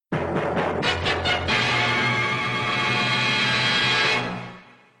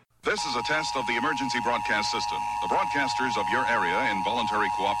This is a test of the emergency broadcast system. The broadcasters of your area, in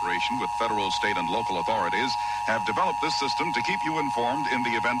voluntary cooperation with federal, state, and local authorities, have developed this system to keep you informed in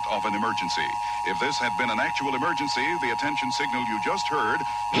the event of an emergency. If this had been an actual emergency, the attention signal you just heard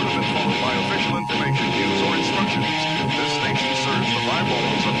would have been followed by official information, cues, or instructions. This station serves the 5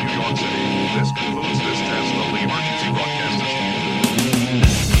 boroughs of New York City. This concludes this test of the emergency broadcast system.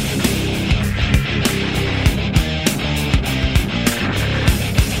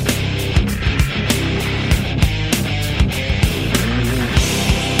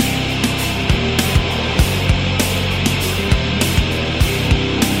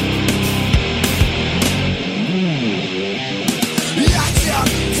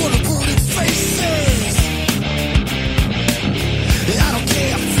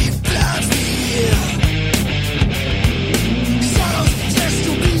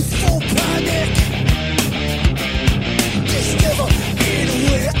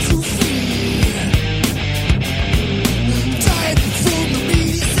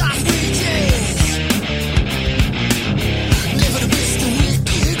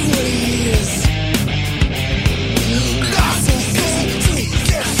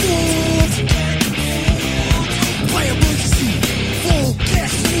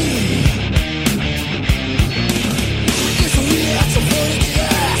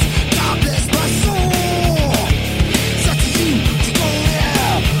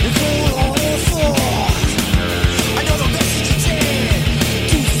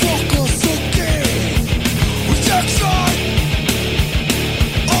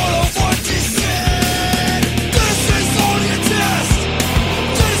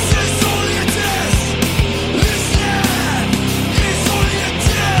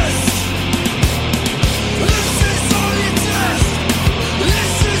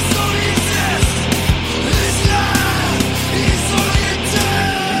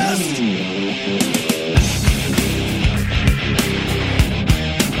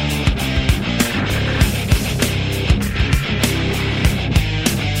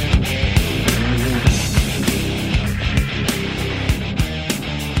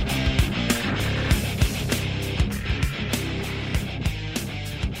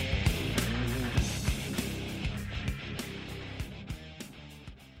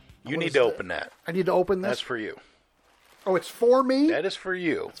 You need to open that. I need to open this? That's for you. Oh, it's for me? That is for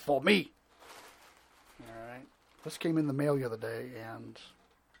you. It's for me. All right. This came in the mail the other day, and...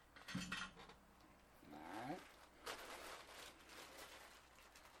 All right.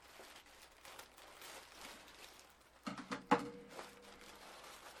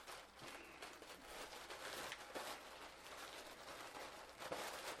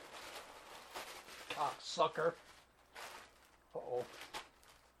 Cocksucker. Uh-oh.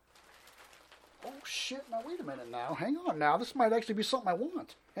 Oh, shit. Now, wait a minute now. Hang on now. This might actually be something I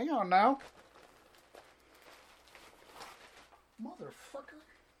want. Hang on now. Motherfucker.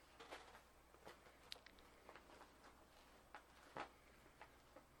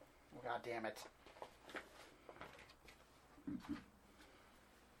 Oh, God damn it.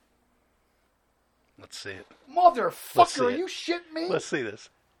 Let's see it. Motherfucker, are you shitting me? Let's see this.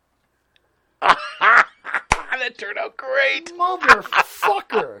 That turned out great.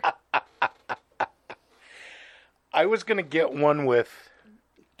 Motherfucker. I was going to get one with...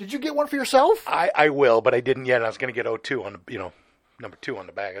 Did you get one for yourself? I will, but I didn't yet. I was going to get 02 on the, number 2 on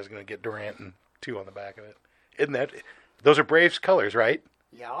the back. I was going to get Durant and 2 on the back of it. Isn't that... Those are Braves colors, right?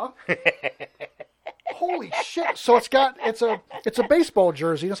 Yeah. Holy shit. So it's a baseball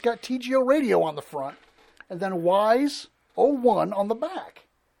jersey. And it's got TGO radio on the front. And then Wise 01 on the back.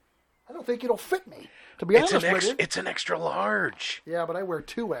 I don't think it'll fit me. To be honest with you. It's an extra large. Yeah, but I wear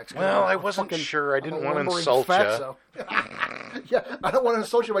 2X. Well, I wasn't sure. I didn't want to insult you. Yeah, I don't want to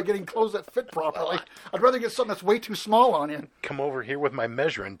insult you by getting clothes that fit properly. I'd rather get something that's way too small on you. Come over here with my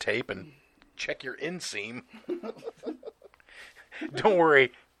measuring tape and check your inseam. Don't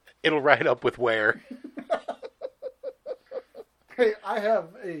worry. It'll ride up with wear. Hey, I have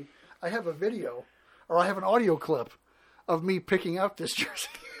a video, or I have an audio clip of me picking out this jersey.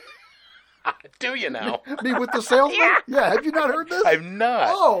 Do you now? Me with the salesman? Yeah. Have you not heard this? I've not.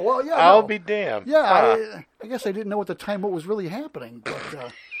 Oh, well, yeah. I'll be damned. Yeah, I guess I didn't know at the time what was really happening, but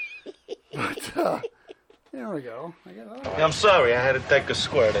there we go. I'm sorry, I had to take a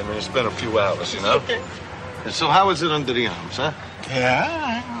squirt. I mean, it's been a few hours, you know? And so how is it under the arms, huh?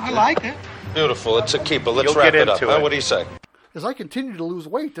 Yeah, I like it. Beautiful. It's a keeper. Let's You'll wrap get it up. into Huh? it. What do you say? As I continue to lose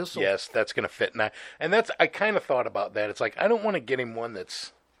weight, this will... Yes, that's going to fit. And that's, I kind of thought about that. It's like, I don't want to get him one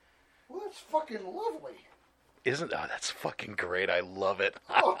that's... Well, that's fucking lovely. Isn't... Oh, that's fucking great. I love it.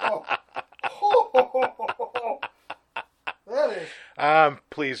 That is... I'm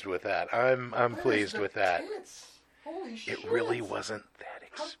pleased with that. I'm That pleased is the with that. tits. Holy shit. It really wasn't that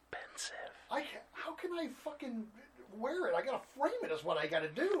expensive. How can I fucking wear it? I gotta frame it is what I gotta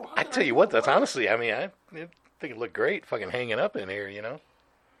do. I tell you what, that's honestly, I mean, I think it looked great fucking hanging up in here, you know?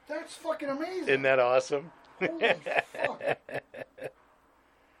 That's fucking amazing. Isn't that awesome? Holy fuck.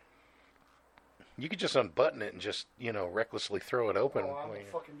 You could just unbutton it and just, recklessly throw it open. Oh, I'm gonna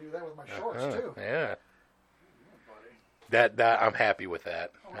fucking do that with my shorts too. Yeah. Yeah, That I'm happy with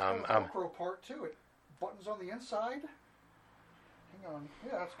that. buddy. Oh, it's got a Velcro part too. It buttons on the inside. Hang on.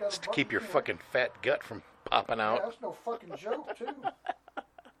 Yeah, it's got Just a to keep button your here. fucking fat gut from popping Yeah, out. that's no fucking joke too.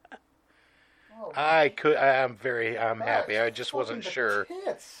 Oh, I'm happy. I just wasn't fucking sure.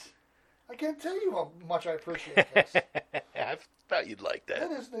 Tits. I can't tell you how much I appreciate this. I thought you'd like that.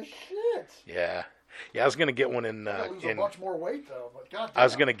 That is the shit. Yeah. Yeah, I was gonna get one in. I gotta lose a bunch more weight though, but goddamn. I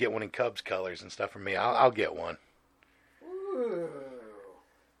was gonna get one in Cubs colors and stuff for me. I'll get one. Ooh.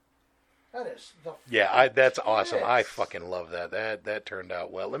 That is the. Yeah, that's awesome. I tits. fucking love that. That turned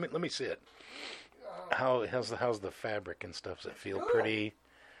out well. Let me see it. How's the fabric and stuff? Does it feel Good. pretty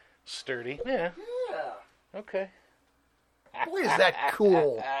sturdy? Yeah. Yeah. Okay. Boy, is that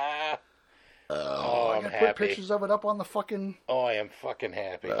cool. Oh, I'm I'm gonna put happy. pictures of it up on the fucking. Oh, I am fucking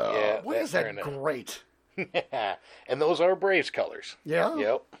happy. Yeah. Boy, is that turned out- great. And those are Braves colors. Yeah.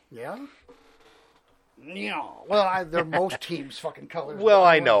 Yep. Yeah. Yeah. Well, they're most teams' fucking colors. Well, but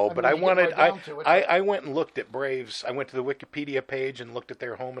I know, mean, but when I you get wanted right down to it, I went and looked at Braves. I went to the Wikipedia page and looked at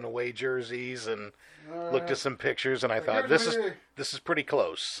their home and away jerseys and looked at some pictures, and I thought give it to me. this is pretty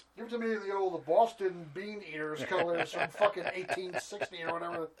close. Give it to me the Boston Bean Eaters colors from fucking 1860 or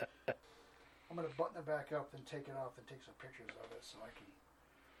whatever. I'm gonna button it back up, then take it off, and take some pictures of it so I can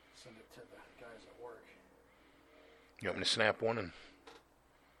send it to the guys at work. You want me to snap one? And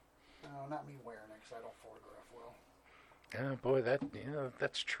No, not me wearing it because I don't photograph well. yeah, boy,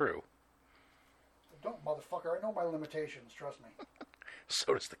 that's true. Don't, motherfucker. I know my limitations. Trust me.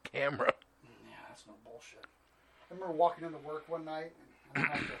 So does the camera. Yeah, that's no bullshit. I remember walking into work one night, and I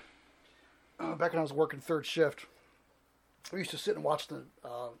had to, back when I was working third shift, we used to sit and watch the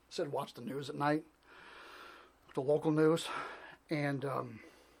news at night, the local news, and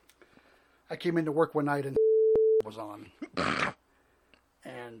I came into work one night and was on,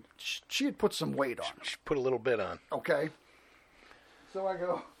 and she had put some weight on. She put a little bit on. Okay, so I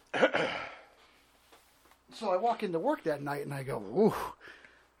go. So I walk into work that night and I go, ooh,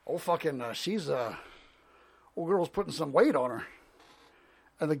 she's old girl's putting some weight on her.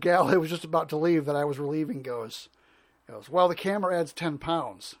 And the gal who was just about to leave that I was relieving goes, well, the camera adds 10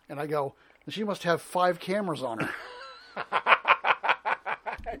 pounds. And I go, she must have 5 cameras on her.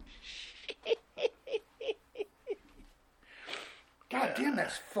 God damn,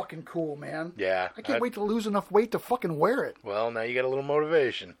 that's fucking cool, man. Yeah. I can't wait to lose enough weight to fucking wear it. Well, now you got a little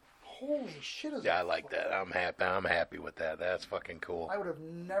motivation. Holy shit! Yeah, I like that. I'm happy with that. That's fucking cool. I would have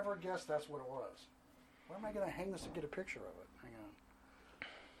never guessed that's what it was. Where am I going to hang this and get a picture of it? Hang on.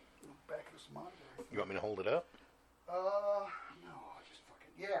 Back of this monitor. You want me to hold it up? No, I just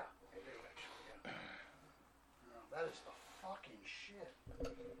fucking yeah. I do actually. Yeah. No, that is the fucking shit.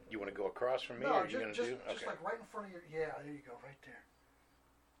 You want to go across from me, No, or are you gonna just do? just like right in front of your. Yeah, there you go, right there.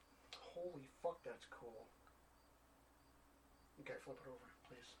 Holy fuck, that's cool. Okay, flip it over,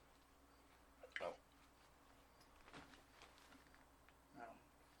 please. Oh. No.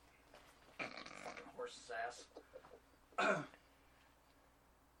 Fucking horse's ass.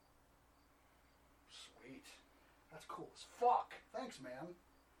 Sweet. That's cool as fuck. Thanks, man.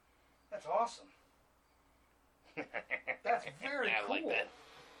 That's awesome. That's very I cool. like that.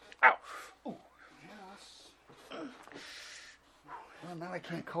 Ow. Ooh. Yes. Well, now I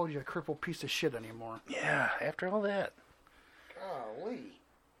can't call you a crippled piece of shit anymore. Yeah, after all that. Golly.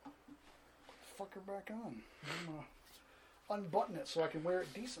 Fuck her back on. I'm gonna unbutton it so I can wear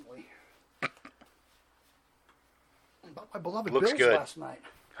it decently. About my beloved Looks Bills good. last night.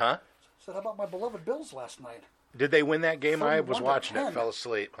 Huh? Said, how about my beloved Bills last night? Did they win that game? I was 31 to watching 10. it. Fell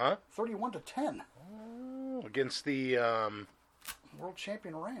asleep. Huh? 31-10. Oh, against the World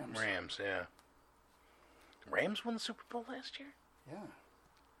champion Rams. Rams, yeah. Rams won the Super Bowl last year? Yeah.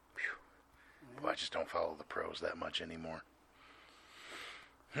 Boy, I just don't follow the pros that much anymore.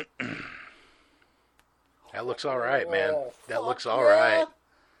 That looks all right, man. Oh, That fuck looks all yeah.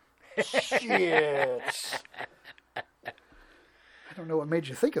 right. Shit. I don't know what made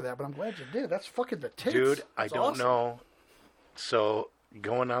you think of that, but I'm glad you did. That's fucking the tits. Dude, I That's don't awesome. know. So,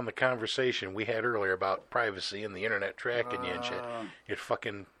 going on the conversation we had earlier about privacy and the internet tracking you and shit,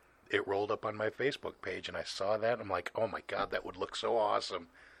 it rolled up on my Facebook page, and I saw that. I'm like, oh my God, that would look so awesome.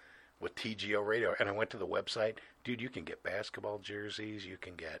 with TGO Radio, and I went to the website. Dude, you can get basketball jerseys. You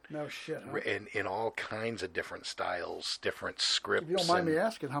can get No shit. Huh? in all kinds of different styles, different scripts. If you don't mind me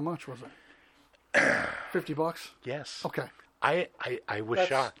asking, how much was it? $50? Yes. Okay. I was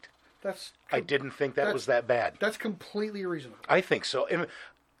shocked. I didn't think that was that bad. That's completely reasonable. I think so, and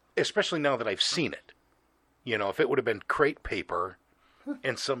especially now that I've seen it. You know, if it would have been crate paper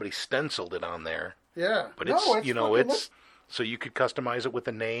and somebody stenciled it on there. Yeah. But it's so you could customize it with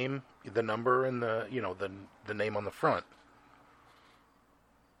the name, the number, and the name on the front.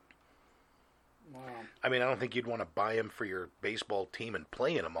 Wow. I mean, I don't think you'd want to buy them for your baseball team and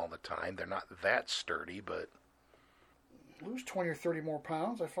play in them all the time. They're not that sturdy, but lose 20 or 30 more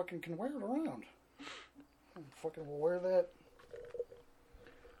pounds, I fucking can wear it around. I fucking will wear that.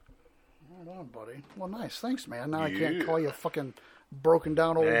 Right on, buddy. Well, nice. Thanks, man. Now I can't call you a fucking broken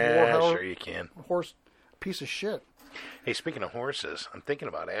down old warhouse. Sure you can. Horse piece of shit. Hey, speaking of horses, I'm thinking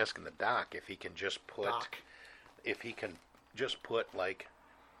about asking the doc if he can just put like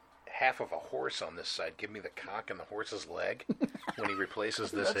half of a horse on this side. Give me the cock and the horse's leg when he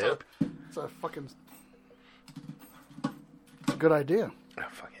replaces this hip. It's a fucking good idea. Oh,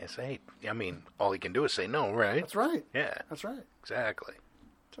 fuck, say. I mean, all he can do is say no, right? That's right. Yeah. That's right. Exactly.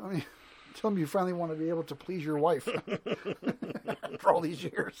 Tell me you finally want to be able to please your wife for all these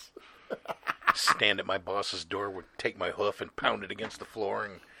years. Stand at my boss's door, would take my hoof and pound it against the floor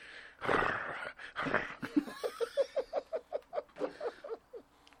and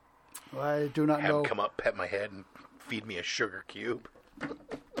Well, I do not have know. him come up, pet my head, and feed me a sugar cube.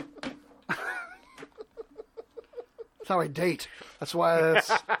 That's how I date. That's why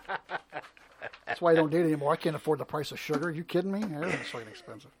I don't date anymore. I can't afford the price of sugar. Are you kidding me? Everything's fucking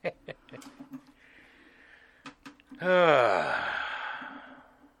expensive.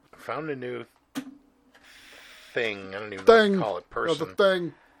 Found a new thing. I don't even know what to call it. Person. The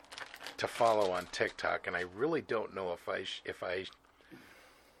thing. To follow on TikTok, and I really don't know if I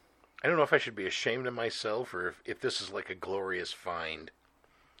don't know if I should be ashamed of myself or if this is like a glorious find.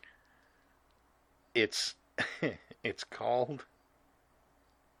 It's called.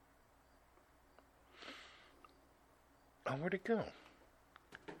 Oh, where'd it go?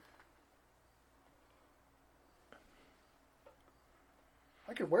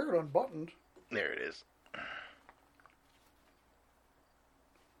 I could wear it unbuttoned. There it is.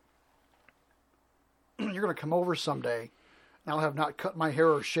 You're going to come over someday, and I'll have not cut my hair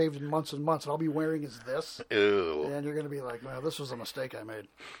or shaved in months and months, and I'll be wearing is this. Ooh. And you're going to be like, well, this was a mistake I made.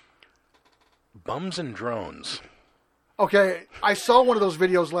 Bums and drones. Okay, I saw one of those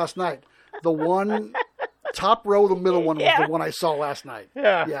videos last night. The one, top row, the middle one was the one I saw last night.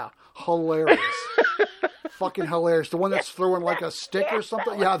 Yeah. Yeah, hilarious. Fucking hilarious. The one that's throwing like a stick or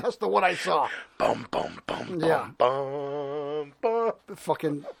something? Yeah, that's the one I saw. Bum, bum, bum, Yeah. bum, bum.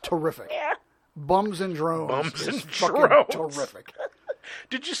 Fucking terrific. Yeah. Bums and drones. Bums and fucking drones. terrific.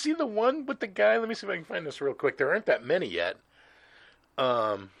 Did you see the one with the guy? Let me see if I can find this real quick. There aren't that many yet.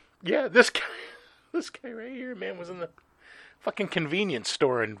 Yeah, this guy right here, man, was in the fucking convenience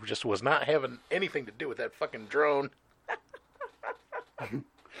store and just was not having anything to do with that fucking drone.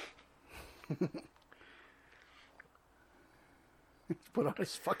 Put on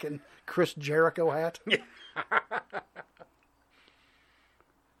his fucking Chris Jericho hat. Yeah.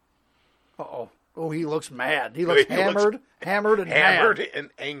 Uh-oh. Oh, he looks mad. He looks hammered and mad. And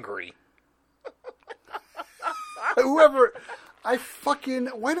angry. Whoever, why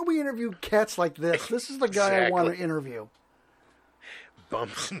don't we interview cats like this? This is the guy I want to interview.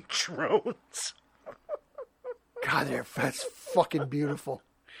 Bums and drones. God, that's fucking beautiful.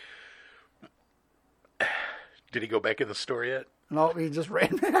 Did he go back in the store yet? No, he just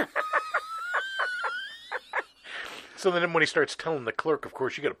ran back. So then when he starts telling the clerk, of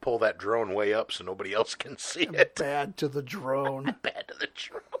course, you got to pull that drone way up so nobody else can see it. Bad to the drone. Bad to the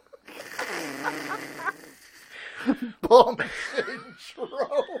drone. Bums and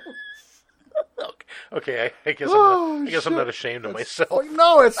drones. Okay, I guess I'm not ashamed of myself.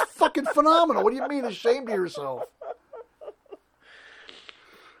 No, it's fucking phenomenal. What do you mean ashamed of yourself?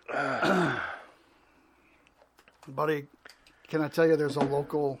 Buddy, can I tell you there's a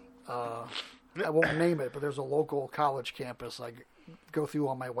local, I won't name it, but there's a local college campus I go through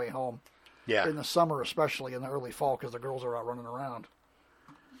on my way home. Yeah. In the summer, especially in the early fall, because the girls are out running around.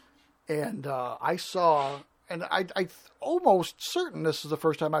 And I saw, and I almost certain this is the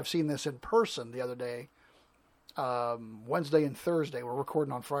first time I've seen this in person the other day. Wednesday and Thursday. We're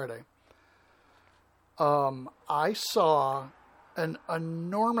recording on Friday. I saw an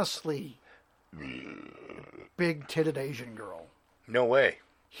enormously big-titted Asian girl. No way.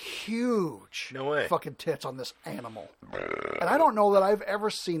 huge No way. fucking tits on this animal. And I don't know that I've ever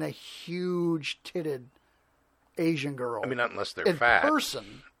seen a huge titted Asian girl. I mean, not unless they're in fat.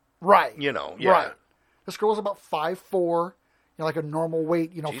 person. Right. You know, yeah. Right. This girl's about 5'4", like a normal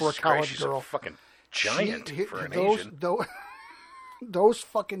weight, for a Jesus college Christ, she's girl. a fucking giant for an those, Asian. Those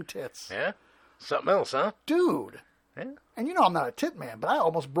fucking tits. Yeah? Something else, huh? Dude. Yeah. And I'm not a tit man, but I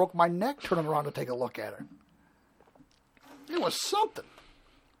almost broke my neck turning around to take a look at her. It was something.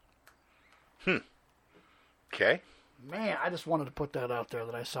 Okay. Man, I just wanted to put that out there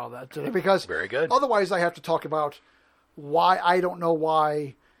that I saw that today because Very good. Otherwise, I have to talk about why I don't know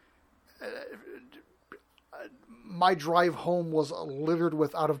why my drive home was littered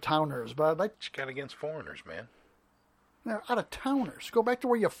with out-of-towners. But What you got against foreigners, man? they're out-of-towners. Go back to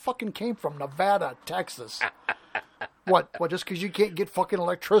where you fucking came from, Nevada, Texas. What, just because you can't get fucking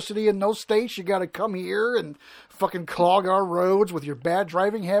electricity in those states, you got to come here and fucking clog our roads with your bad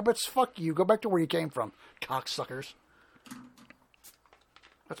driving habits? Fuck you. Go back to where you came from, cocksuckers.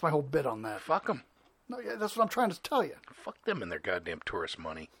 That's my whole bit on that. Fuck them. No, yeah, that's what I'm trying to tell you. Fuck them and their goddamn tourist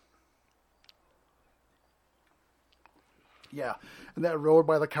money. Yeah, and that road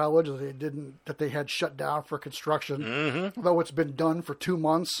by the college that they had shut down for construction, though it's been done for 2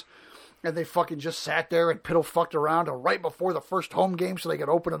 months, and they fucking just sat there and piddle fucked around right before the first home game so they could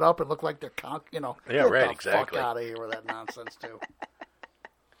open it up and look like they're Yeah, get right, the exactly. Fuck out of here with that nonsense too.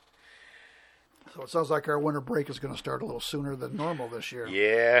 So it sounds like our winter break is going to start a little sooner than normal this year.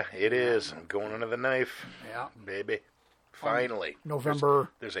 Yeah, it is. I'm going under the knife. Yeah. Baby. Finally. November.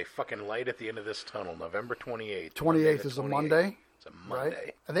 There's a fucking light at the end of this tunnel. November 28th. 28th is a Monday. It's a Monday.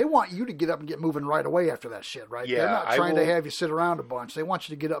 Right? And they want you to get up and get moving right away after that shit, right? Yeah, They're not I trying to will- have you sit around a bunch. They want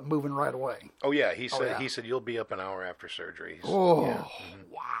you to get up moving right away. Oh yeah, he said yeah. he said you'll be up an hour after surgery. Oh, Yeah.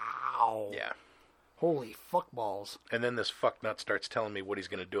 wow. Yeah. Holy fuckballs. And then this fucknut starts telling me what he's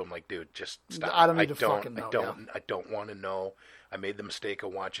going to do. I'm like, dude, just stop. I don't need to fucking know, I don't want to know. I made the mistake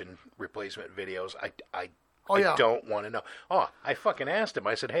of watching replacement videos. I don't want to know. Oh, I fucking asked him.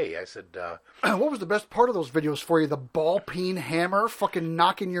 I said, hey, What was the best part of those videos for you? The ball peen hammer fucking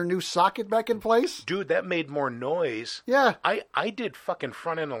knocking your new socket back in place? dude, that made more noise. Yeah. I did fucking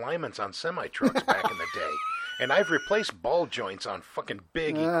front end alignments on semi trucks back in the day, and I've replaced ball joints on fucking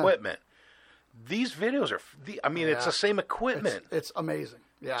big equipment. These videos are, it's the same equipment. It's amazing.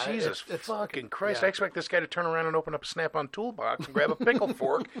 Yeah, Jesus it's fucking Christ. yeah. I expect this guy to turn around and open up a Snap-on toolbox and grab a pickle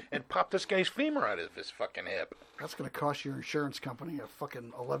fork and pop this guy's femur out of his fucking hip. That's going to cost your insurance company a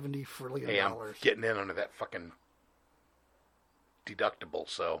fucking $11 trillion. Hey, I'm getting in under that fucking deductible,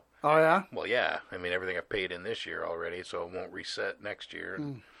 so. Oh, yeah? Well, yeah. I mean, everything I've paid in this year already, so it won't reset next year.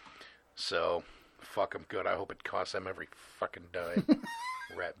 So, fuck them good. I hope it costs them every fucking dime.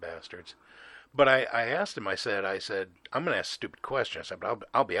 Rat bastards. But I asked him, I said, I'm going to ask a stupid question. I said, but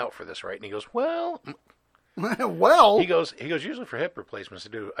I'll be out for this, right? And he goes, well... well... He goes, usually for hip replacements,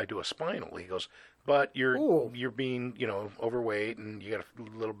 I do a spinal. He goes, but you're being, overweight and you got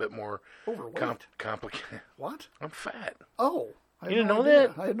a little bit more... Overweight? Complicated. What? I'm fat. Oh. You didn't know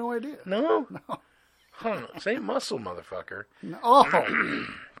that? I had no idea. No? Huh. Say muscle, motherfucker. No. Oh.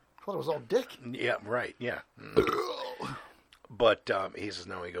 I thought it was all dick. Yeah, right, yeah. But he says,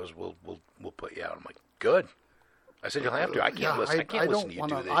 no, he goes, we'll put you out. I'm like, good. I said, you'll have to. I can't listen. I can't listen to you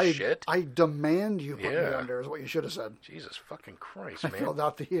do this shit. I demand you put me under is what you should have said. Jesus fucking Christ, I man. filled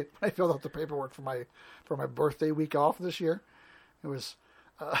out the paperwork for my birthday week off this year. It was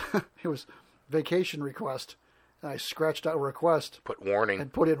vacation request. And I scratched out request. Put warning.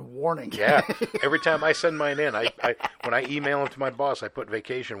 And put in warning. Yeah. Every time I send mine in, I when I email them to my boss, I put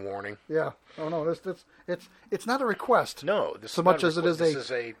vacation warning. Yeah. Oh no, it's not a request. No, this so is much not as it is this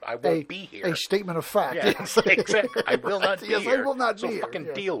is I won't be here. A statement of fact. Yeah, yes. exactly. I will not be here. Yes, I will not be so here. fucking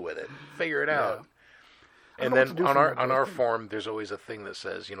Yes. deal with it. Figure it out. I And don't know what then to do on for my our birthday. form, there's always a thing that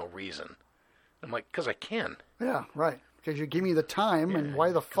says, reason. I'm like, because I can. Yeah, right. Because you give me the time, and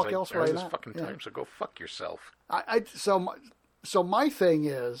why the fuck else would I have this not? fucking Yeah. time, so go fuck yourself. So my thing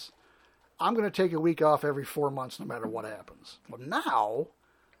is, I'm going to take a week off every 4 months, no matter what happens. Well, now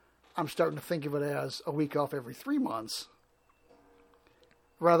I'm starting to think of it as a week off every 3 months,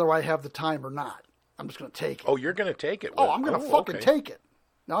 whether I have the time or not. I'm just going to take it. Oh, you're going to take it? I'm going to fucking take it.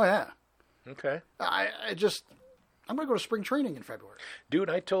 Oh yeah. Okay. I'm going to go to spring training in February. Dude,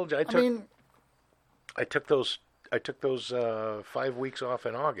 I told you I took those 5 weeks off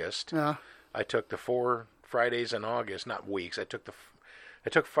in August. Yeah. I took the 4 Fridays in August, not weeks. I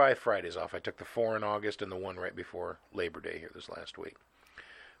took 5 Fridays off. I took the 4 in August and the 1 right before Labor Day here this last week.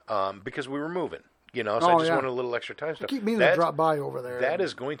 Because we were moving. You know, so I just wanted a little extra time I stuff. keep meaning to drop by over there. That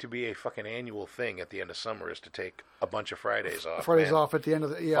is going to be a fucking annual thing at the end of summer, is to take a bunch of Fridays off. Fridays off at the end of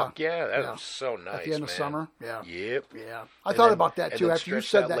the Fuck yeah, that's so nice. At the end of summer, Yep. Yeah, I thought about that too. After you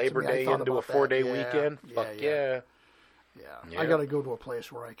said that Labor to me, Day I thought into about a 4-day that. weekend. Fuck yeah. I got to go to a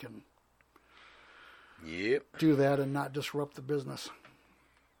place where I can. Yep. Do that and not disrupt the business.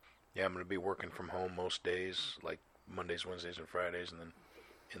 Yeah, I'm going to be working from home most days, like Mondays, Wednesdays, and Fridays, and then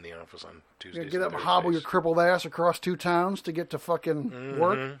in the office on Tuesdays. You get up and hobble your crippled ass across 2 towns to get to fucking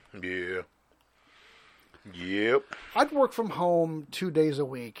work. Yeah. Yep. I'd work from home 2 days a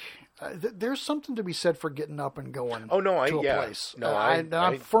week. There's something to be said for getting up and going. to a place. No,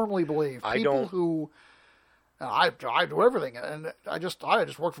 I firmly believe people who. I do everything, and I just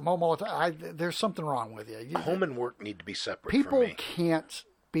work from home all the time. There's something wrong with you. Home and work need to be separate. People for me. can't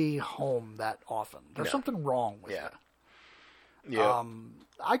be home that often. There's something wrong with you. Yeah.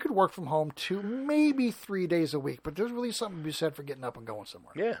 I could work from home 2, maybe 3 days a week, but there's really something to be said for getting up and going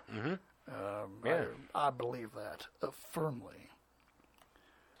somewhere. Yeah. Mm-hmm. I believe that firmly.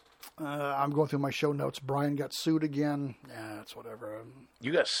 I'm going through my show notes. Brian got sued again. Yeah, that's whatever.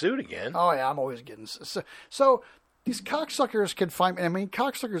 You got sued again? Oh, yeah, I'm always getting... So these cocksuckers can find... I mean,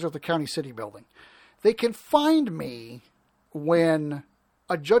 cocksuckers are at the county city building. They can find me when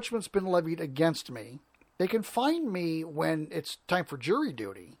a judgment's been levied against me. They can find me when it's time for jury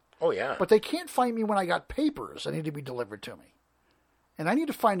duty. Oh, yeah. But they can't find me when I got papers that need to be delivered to me. And I need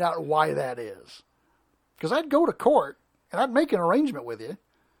to find out why that is. Because I'd go to court, and I'd make an arrangement with you.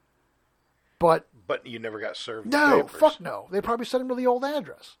 But you never got served. No, papers. fuck no. They probably sent him to the old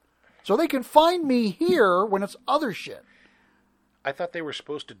address. So they can find me here when it's other shit. I thought they were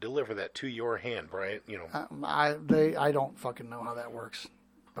supposed to deliver that to your hand, Brian. You know. I don't fucking know how that works.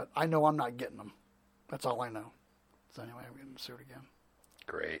 But I know I'm not getting them. That's all I know. So anyway, I'm getting sued again.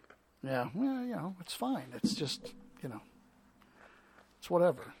 Great. Yeah, well, you know, it's fine. It's just, you know, it's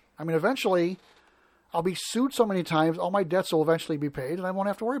whatever. I mean, eventually, I'll be sued so many times, all my debts will eventually be paid, and I won't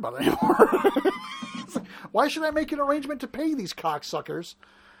have to worry about it anymore. Why should I make an arrangement to pay these cocksuckers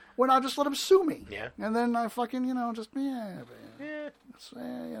when I'll just let them sue me? Yeah. And then I fucking, you know, just, yeah, what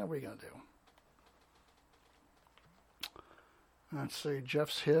are you going to do? Let's see,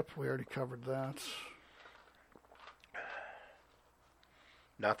 Jeff's hip, we already covered that.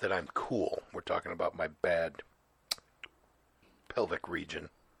 Not that I'm cool. We're talking about my bad pelvic region.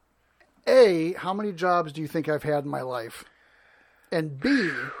 A, how many jobs do you think I've had in my life? And B,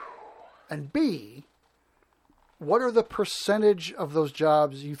 what are the percentage of those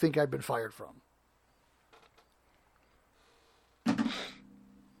jobs you think I've been fired from?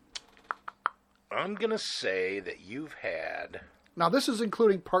 I'm going to say that you've had... Now, this is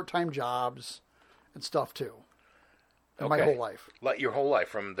including part-time jobs and stuff, too. My whole life. Like your whole life,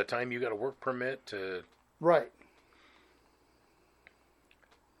 from the time you got a work permit to... Right.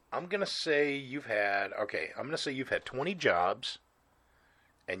 I'm going to say you've had 20 jobs,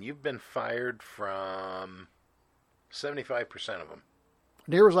 and you've been fired from 75% of them.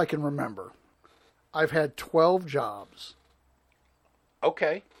 Near as I can remember. I've had 12 jobs.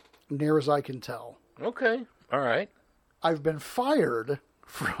 Okay. Near as I can tell. Okay. All right. I've been fired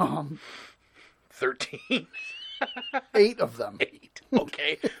from... 13. 8 of them. 8.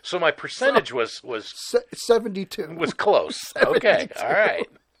 Okay. So my percentage was 72. Was close. 72. Okay. All right.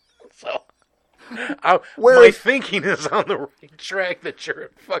 So my thinking is on the right track that you're a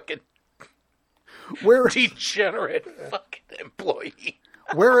fucking degenerate fucking employee.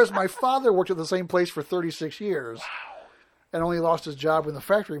 Whereas my father worked at the same place for 36 years and only lost his job when the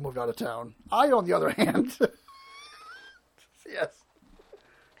factory moved out of town. I, on the other hand... Yes.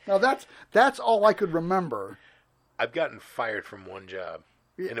 Now that's all I could remember. I've gotten fired from one job,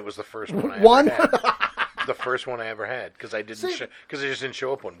 and it was the first one I ever had. The first one I ever had, because I just didn't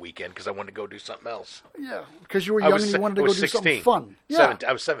show up one weekend because I wanted to go do something else. Yeah, because you were young and you wanted to go do something fun. Yeah.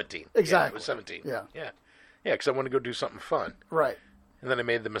 I was 17. Exactly. Yeah, I was 17. Yeah. Yeah, because I wanted to go do something fun. Right. And then I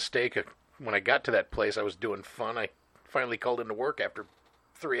made the mistake of, when I got to that place, I was doing fun. I finally called into work after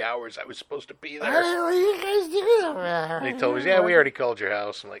 3 hours. I was supposed to be there. What are you guys doing? And he told me, "Yeah, we already called your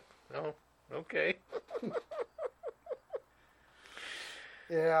house." I'm like, "Oh, okay."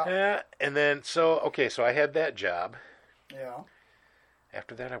 Yeah. And then, so I had that job. Yeah.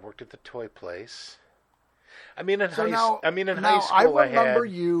 After that, I worked at the toy place. I mean, in high school, I remember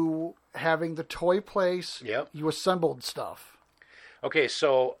you having the toy place. Yep. You assembled stuff. Okay,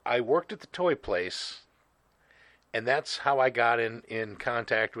 so I worked at the toy place, and that's how I got in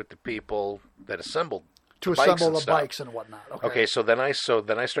contact with the people that assembled to bikes assemble the stuff. bikes and whatnot. Okay, so then I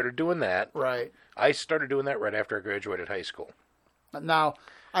started doing that. Right. I started doing that right after I graduated high school. Now,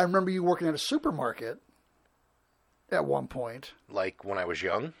 I remember you working at a supermarket at one point. Like when I was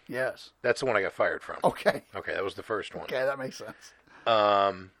young? Yes. That's the one I got fired from. Okay. Okay, that was the first one. Okay, that makes sense.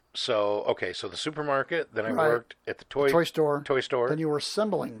 So the supermarket, then I worked at the toy store. Toy store. Then you were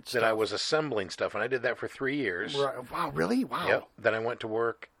assembling stuff. Then I was assembling stuff, and I did that for 3 years. Right. Wow, really? Wow. Yep. Then I went to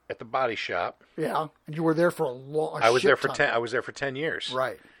work at the body shop. Yeah, and you were there for a long. I was there for 10. I was there for 10 years.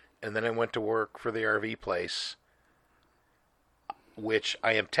 Right. And then I went to work for the RV place, which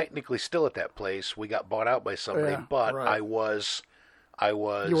I am technically still at that place. We got bought out by somebody, but right. I was. You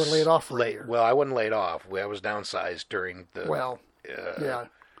were laid off for a year. Well, I wasn't laid off. I was downsized during the.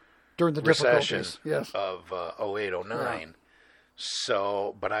 During the recession yes. of 08, 09. Yeah.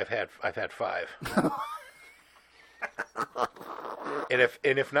 So, but I've had 5. and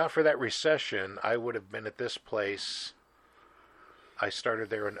if not for that recession, I would have been at this place. I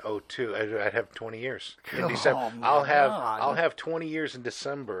started there in 02. I'd have 20 years in December. I'll have 20 years in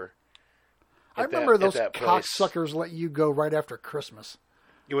December. I remember those cocksuckers let you go right after Christmas.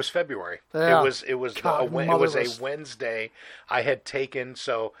 It was February. Yeah. It was a Wednesday. I had taken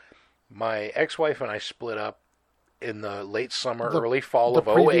my ex-wife and I split up in the late summer, early fall of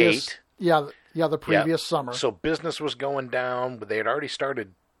 08. Yeah, the previous summer. So business was going down, but they had already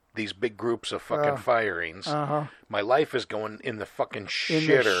started these big groups of fucking firings. Uh-huh. My life is going in the fucking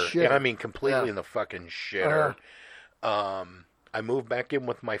shitter. And I mean completely in the fucking shitter. I moved back in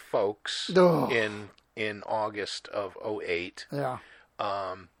with my folks in August of 08. Yeah.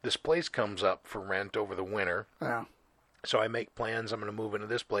 This place comes up for rent over the winter. Yeah. So I make plans. I'm going to move into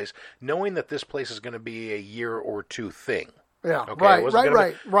this place, knowing that this place is going to be a year or two thing. Yeah, okay?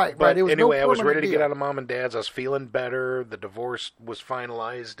 Right. But it was anyway, no I was ready to deal. get out of mom and dad's. I was feeling better. The divorce was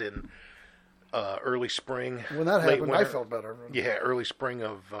finalized in early spring. When that happened, I felt better. Yeah, early spring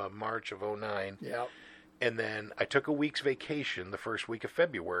of March of 09. Yeah. And then I took a week's vacation the first week of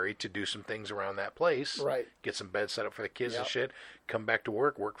February to do some things around that place. Right. Get some beds set up for the kids and shit. Come back to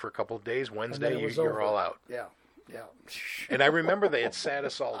work for a couple of days. Wednesday, you're over. all out. Yeah. And I remember they had sat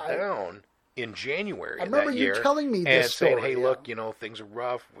us all down in January I remember that year. You telling me and this saying, story, hey, look, things are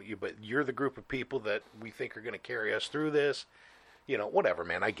rough, but you're the group of people that we think are going to carry us through this. Whatever,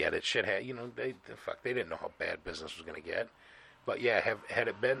 man. I get it. Shit had, they didn't know how bad business was going to get. But yeah, had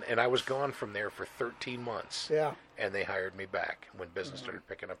it been, and I was gone from there for 13 months. Yeah. And they hired me back when business started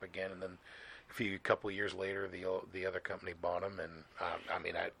picking up again. And then a couple of years later, the other company bought them, and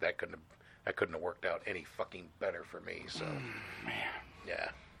that couldn't have worked out any fucking better for me. So, man, yeah,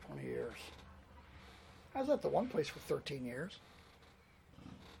 20 years. I was at the one place for 13 years.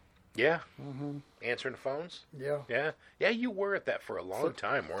 Yeah. Mm-hmm. Answering phones. Yeah. Yeah. You were at that for a long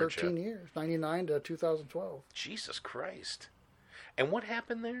time, weren't 13 years, 99 to 2012. Jesus Christ. And what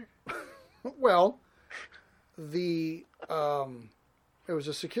happened there? Well, it was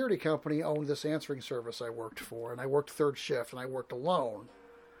a security company owned this answering service I worked for, and I worked third shift, and I worked alone.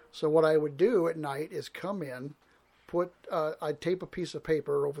 So what I would do at night is come in, I'd tape a piece of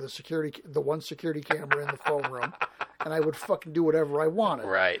paper over the one security camera in the phone room, and I would fucking do whatever I wanted.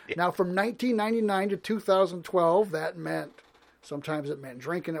 Right. Now, from 1999 to 2012, that meant. Sometimes it meant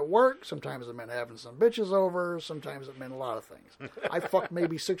drinking at work. Sometimes it meant having some bitches over. Sometimes it meant a lot of things. I fucked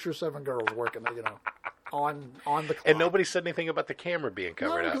maybe 6 or 7 girls working, on the clock. And nobody said anything about the camera being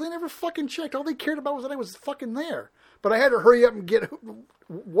covered up. No, because they never fucking checked. All they cared about was that I was fucking there. But I had to hurry up and get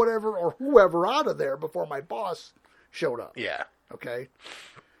whatever or whoever out of there before my boss showed up. Yeah. Okay?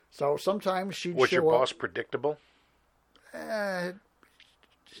 So sometimes she'd show up. Was your boss predictable?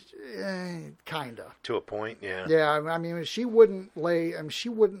 Kinda. To a point, yeah. Yeah, I mean, she wouldn't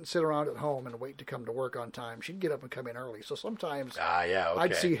sit around at home and wait to come to work on time. She'd get up and come in early. So sometimes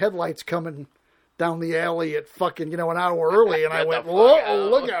I'd see headlights coming down the alley at fucking, an hour early, and I went, whoa,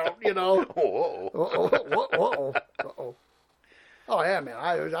 look out, Uh-oh. Oh, yeah, man,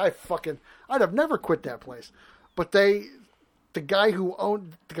 I'd have never quit that place. But the guy who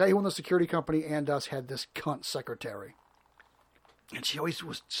owned the security company and us had this cunt secretary. And she always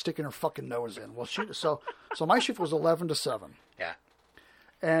was sticking her fucking nose in. Well, so my shift was 11 to 7. Yeah.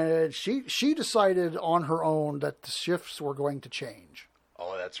 And she decided on her own that the shifts were going to change.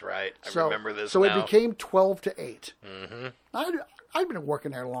 Oh, that's right. I remember this So now. it became 12 to 8. Mm-hmm. I'd been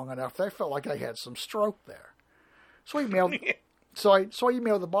working there long enough that I felt like I had some stroke there. So I emailed so I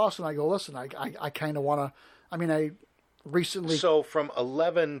emailed the boss and I go, listen, I kind of want to, I recently... So from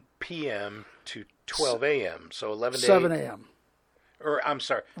 11 p.m. to 12 a.m., so 11 to 7 8. a.m. Or, I'm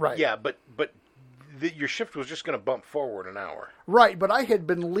sorry. Right. Yeah, but your shift was just going to bump forward an hour. Right, but I had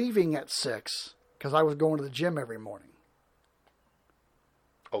been leaving at 6 because I was going to the gym every morning.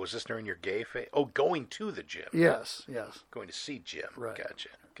 Oh, is this during your gay phase? Oh, going to the gym. Yes. Going to see Jim. Right. Gotcha.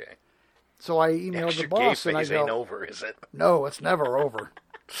 Okay. So I emailed the boss your gay and I phase go, ain't over, is it? no, it's never over.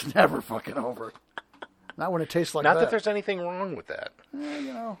 It's never fucking over. Not when it tastes like that. Not that there's anything wrong with that.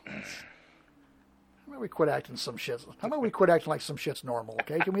 How about we quit acting some shit? How about we quit acting like some shit's normal?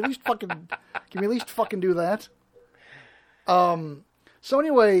 Okay, can we at least fucking do that? So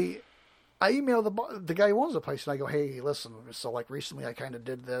anyway, I emailed the guy who owns the place, and I go, hey, listen. So like recently, I kind of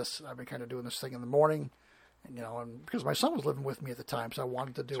did this. I've been kind of doing this thing in the morning, and and because my son was living with me at the time, so I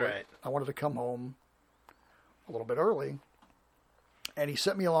wanted to do it. Right. I wanted to come home a little bit early, and he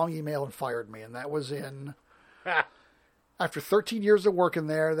sent me a long email and fired me, and that was in. After 13 years of working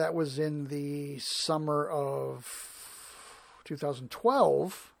there, that was in the summer of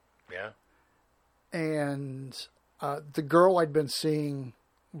 2012. Yeah. And the girl I'd been seeing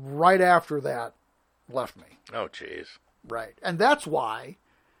right after that left me. Oh, jeez. Right. And that's why,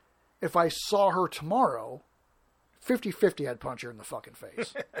 if I saw her tomorrow, 50-50 I'd punch her in the fucking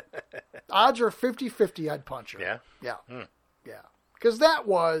face. Odds are 50-50 I'd punch her. Yeah? Yeah. Yeah. Because that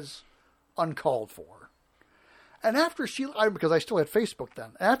was uncalled for. And after because I still had Facebook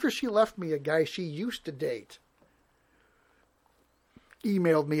then, after she left me, a guy she used to date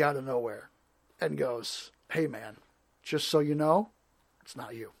emailed me out of nowhere and goes, hey man, just so you know, it's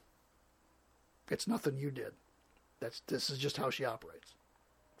not you. It's nothing you did. This is just how she operates.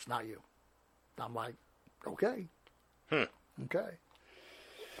 It's not you. I'm like, okay. Okay.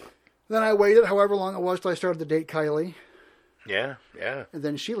 Then I waited however long it was till I started to date Kylie. Yeah. And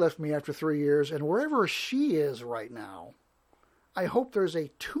then she left me after 3 years. And wherever she is right now, I hope there's a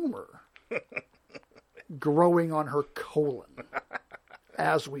tumor growing on her colon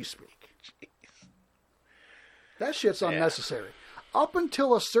as we speak. Jeez. That shit's unnecessary. Up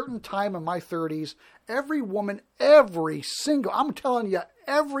until a certain time in my 30s, every woman, I'm telling you,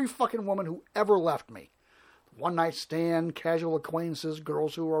 every fucking woman who ever left me, one night stand, casual acquaintances,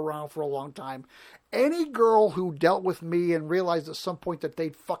 girls who were around for a long time, any girl who dealt with me and realized at some point that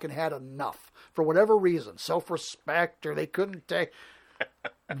they'd fucking had enough for whatever reason, self-respect, or they couldn't take,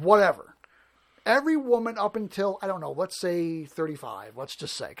 whatever. Every woman up until, I don't know, let's say 35, let's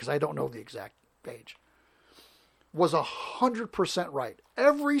just say, because I don't know the exact age, was 100% right.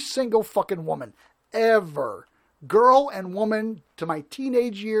 Every single fucking woman, ever, girl and woman, to my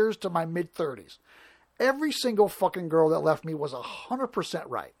teenage years, to my mid-30s, every single fucking girl that left me was 100%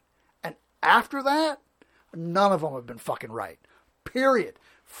 right. And after that, none of them have been fucking right. Period.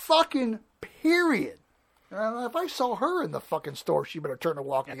 Fucking period. And if I saw her in the fucking store, she better turn and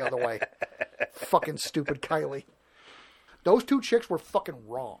walk the other way. Fucking stupid Kylie. Those two chicks were fucking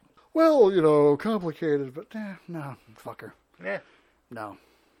wrong. Well, complicated, but no, fuck her. Yeah. No.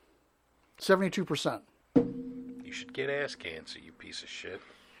 72%. You should get ass cancer, you piece of shit.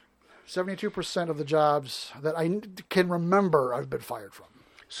 72% of the jobs that I can remember I've been fired from.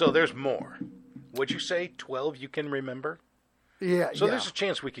 So there's more. Would you say 12 you can remember? Yeah. So there's a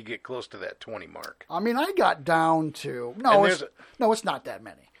chance we could get close to that 20 mark. I mean, I got down to... it's not that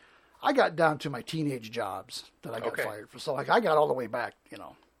many. I got down to my teenage jobs that I got fired for. So, I got all the way back,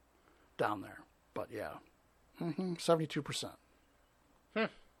 down there. But, yeah. 72%.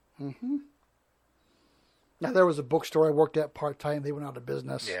 Now, there was a bookstore I worked at part-time. They went out of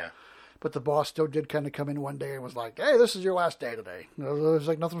business. Yeah. But the boss still did kind of come in one day and was like, hey, this is your last day today. It was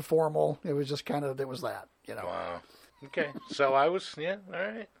like nothing formal. It was just kind of, it was that, Wow. Okay. So I was, all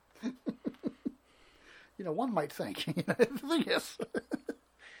right. One might think. The thing is.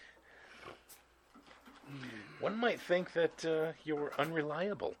 One might think that you were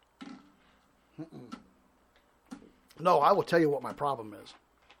unreliable. No, I will tell you what my problem is.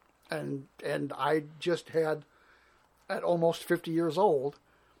 And I just had, at almost 50 years old,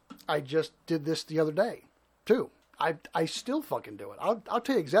 I just did this the other day, too. I still fucking do it. I'll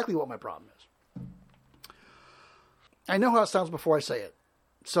tell you exactly what my problem is. I know how it sounds before I say it.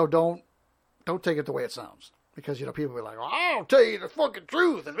 So don't take it the way it sounds. Because, people will be like, I'll tell you the fucking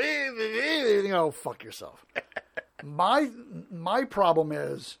truth. And, fuck yourself. My problem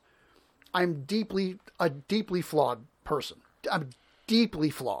is I'm a deeply flawed person. I'm deeply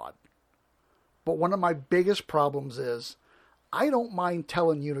flawed. But one of my biggest problems is I don't mind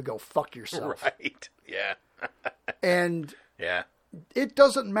telling you to go fuck yourself. Right. Yeah. And yeah, it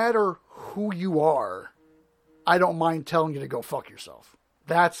doesn't matter who you are. I don't mind telling you to go fuck yourself.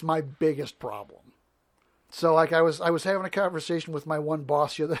 That's my biggest problem. So, I was having a conversation with my one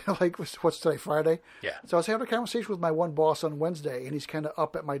boss the other, what's today, Friday? Yeah. So I was having a conversation with my one boss on Wednesday, and he's kind of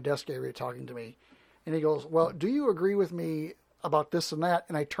up at my desk area talking to me. And he goes, well, do you agree with me about this and that?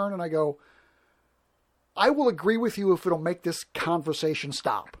 And I turn and I go, I will agree with you if it'll make this conversation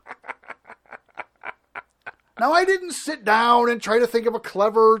stop. Now, I didn't sit down and try to think of a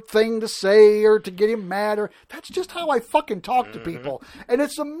clever thing to say or to get him mad. That's just how I fucking talk to people. And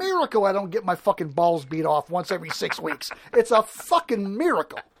it's a miracle I don't get my fucking balls beat off once every 6 weeks. It's a fucking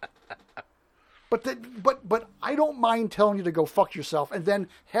miracle. But I don't mind telling you to go fuck yourself. And then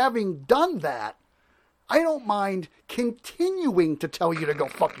having done that, I don't mind continuing to tell you to go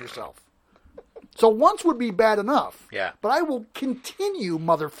fuck yourself. So once would be bad enough. Yeah. But I will continue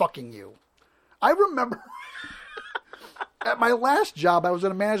motherfucking you. I remember at my last job, I was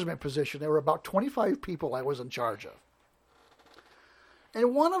in a management position. There were about 25 people I was in charge of.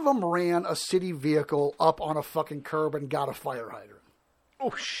 And one of them ran a city vehicle up on a fucking curb and got a fire hydrant.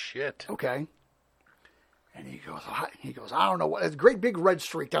 Oh, shit. Okay. And he goes, I don't know what, it's a great big red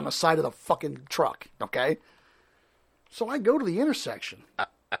streak down the side of the fucking truck. Okay. So I go to the intersection.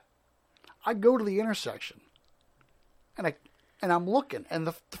 And I'm looking, and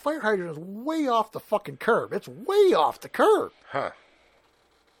the fire hydrant is way off the fucking curb. It's way off the curb. Huh.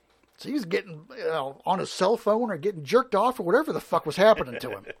 So he's getting on his cell phone or getting jerked off or whatever the fuck was happening to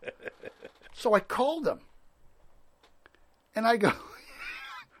him. So I called him. And I go,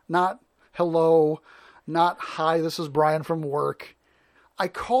 not hello, not hi, this is Brian from work. I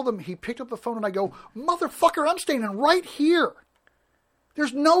called him. He picked up the phone, and I go, motherfucker, I'm standing right here.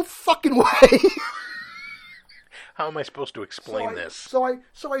 There's no fucking way. How am I supposed to explain this? So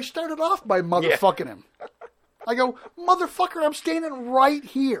I started off by motherfucking him. I go, motherfucker, I'm standing right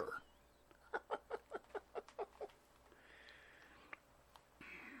here.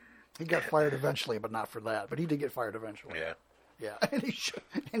 He got fired eventually, but not for that. But he did get fired eventually. Yeah. Yeah, and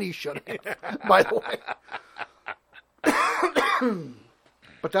he should have, by the way.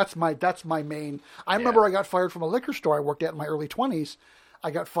 But that's my main. I remember I got fired from a liquor store I worked at in my early 20s. I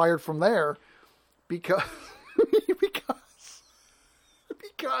got fired from there because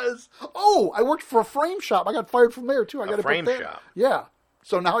I worked for a frame shop. I got fired from there too. I got a frame shop. Yeah.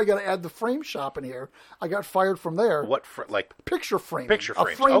 So now I got to add the frame shop in here. I got fired from there. What like picture frame? Picture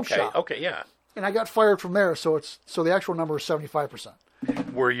frame. A frame okay. shop. Okay. Yeah. And I got fired from there. So the actual number is 75%.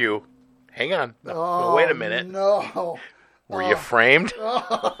 Were you? Hang on. No, wait a minute. No. Were you framed?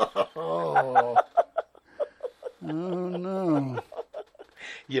 Oh no.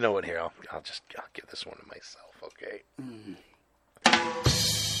 You know what? Here, I'll give this one to myself. Okay.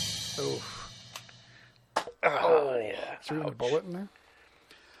 Oh yeah. Is there a bullet in there?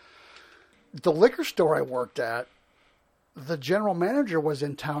 The liquor store I worked at, the general manager was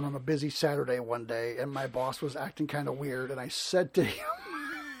in town on a busy Saturday one day, and my boss was acting kind of weird. And I said to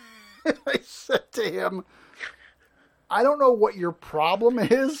him, I don't know what your problem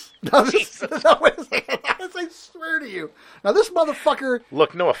is. I swear to you. Now, this motherfucker...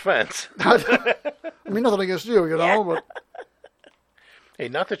 Look, no offense. I mean, nothing against you, you know, but... Hey,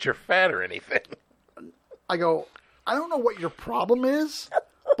 not that you're fat or anything. I go, I don't know what your problem is,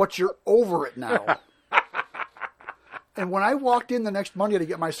 but you're over it now. And when I walked in the next Monday to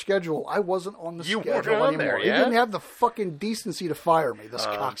get my schedule, I wasn't on the schedule anymore. There, yeah? He didn't have the fucking decency to fire me, this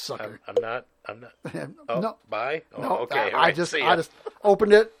cocksucker. I'm not. Oh, no. Bye? Oh, No, okay. I just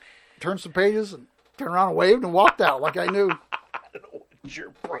opened it, turned some pages, and turned around and waved and walked out like I knew. I don't know what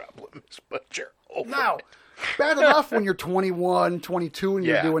your problem is, but you're over Now, it. bad enough when you're 21, 22 and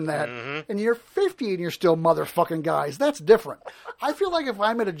you're doing that. Mm-hmm. And you're 50 and you're still motherfucking guys. That's different. I feel like if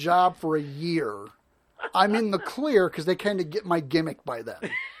I'm at a job for a year, I'm in the clear because they kind of get my gimmick by then.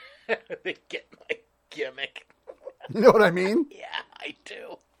 They get my gimmick. You know what I mean? Yeah, I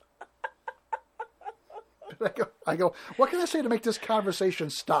do. I go, what can I say to make this conversation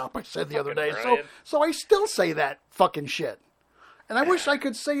stop? I said the other day. Brian. So I still say that fucking shit. And I wish I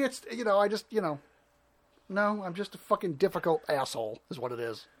could say it's, no, I'm just a fucking difficult asshole is what it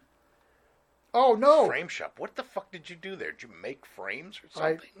is. Oh, no. Frame shop. What the fuck did you do there? Did you make frames or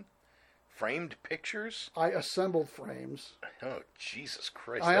something? Framed pictures? I assembled frames. Oh, Jesus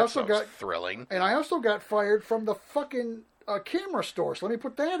Christ. I that also sounds got thrilling. And I also got fired from the fucking camera store. So let me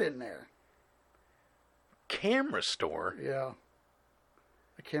put that in there. Camera store? Yeah.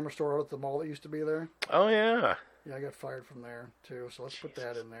 A camera store out at the mall that used to be there. Oh, yeah. Yeah, I got fired from there, too. So let's put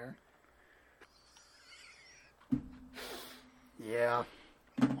that in there. Yeah.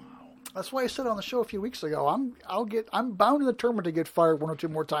 Wow. That's why I said on the show a few weeks ago, I'm bound and determined to get fired one or two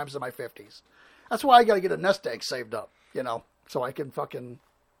more times in my 50s. That's why I got to get a nest egg saved up, so I can fucking,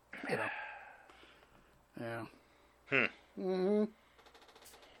 Yeah. Mm-hmm.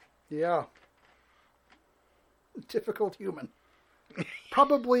 Yeah. Difficult human.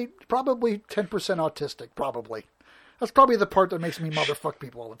 Probably 10% autistic, probably. That's probably the part that makes me motherfuck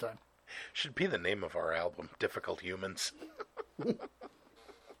people all the time. Should be the name of our album, Difficult Humans.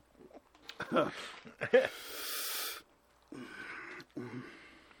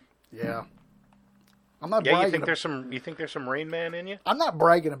 Yeah. I'm not Yeah, bragging. you think there's some Rain Man in you? I'm not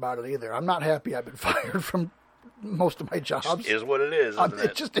bragging about it either. I'm not happy I've been fired from most of my jobs. Just is what it is, isn't it?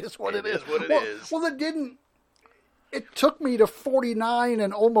 It just is what it is. It is what it is. Well, it took me to 49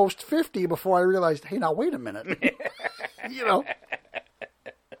 and almost 50 before I realized, hey, now wait a minute. You know?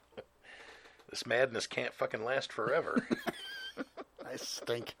 This madness can't fucking last forever. I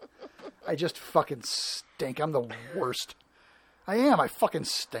stink. I just fucking stink. I'm the worst. I am. I fucking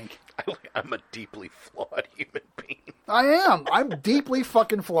stink. I'm a deeply flawed human being. I am. I'm deeply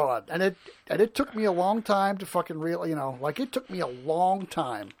fucking flawed. And it took me a long time to fucking it took me a long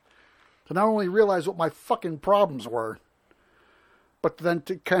time to not only realize what my fucking problems were, but then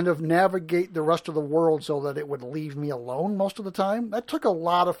to kind of navigate the rest of the world so that it would leave me alone most of the time. That took a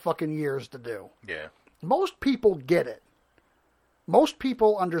lot of fucking years to do. Yeah. Most people get it. Most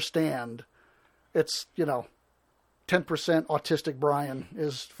people understand it's, 10% autistic Brian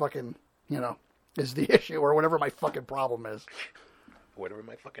is fucking, is the issue or whatever my fucking problem is. Whatever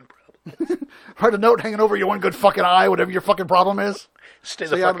my fucking problem is. Write a note hanging over your one good fucking eye, whatever your fucking problem is. Stay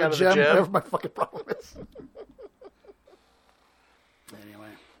the fuck out of the gym. Whatever my fucking problem is. Anyway.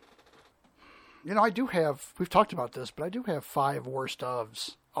 I do have, we've talked about this, but I do have 5 worst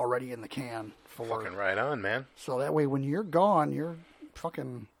ofs already in the can. Fucking right on, man. So that way when you're gone, you're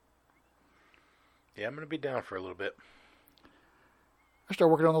fucking... Yeah, I'm going to be down for a little bit. I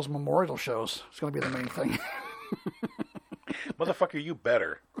start working on those memorial shows. It's going to be the main thing. Motherfucker, you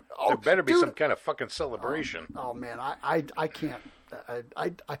better. There better be some kind of fucking celebration. Oh man, I can't.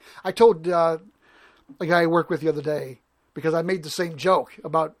 I told a guy I worked with the other day, because I made the same joke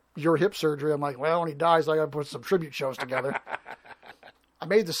about your hip surgery. I'm like, well, when he dies, I got to put some tribute shows together. I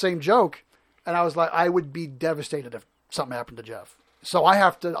made the same joke, and I was like, I would be devastated if something happened to Jeff. So I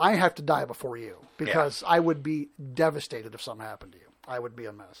have to die before you, because I would be devastated if something happened to you. I would be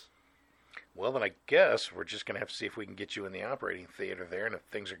a mess. Well, then I guess we're just going to have to see if we can get you in the operating theater there, and if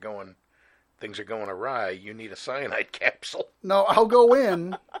things are going awry, you need a cyanide capsule. No, I'll go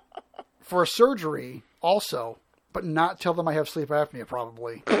in for a surgery also, but not tell them I have sleep apnea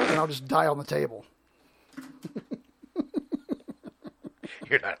probably, and I'll just die on the table.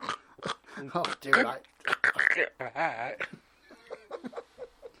 You're not. Oh, dude,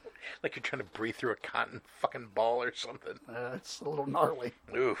 like you're trying to breathe through a cotton fucking ball or something. It's a little gnarly.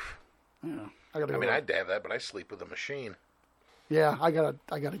 Oof. Yeah, I'd have that, but I sleep with a machine. Yeah, I gotta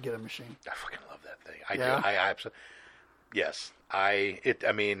get a machine. I fucking love that thing. I do. I absolutely. Yes,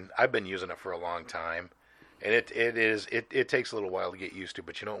 I've been using it for a long time, and it takes a little while to get used to.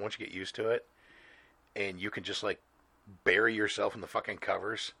 But once you get used to it, and you can just like bury yourself in the fucking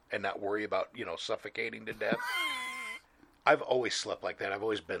covers and not worry about suffocating to death. I've always slept like that. I've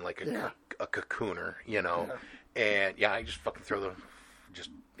always been like a cocooner, and I just fucking throw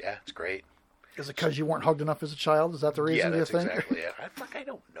it's great. Is it because you weren't hugged enough as a child? Is that the reason you think? Yeah, that's exactly it. I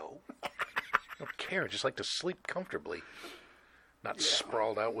don't know. I don't care. I just like to sleep comfortably, not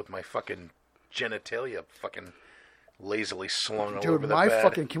sprawled out with my fucking genitalia fucking lazily slung all over the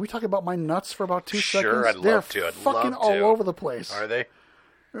bed. Dude, can we talk about my nuts for about 2 seconds? Sure, I'd love to. I'd fucking love to. all over the place. Are they?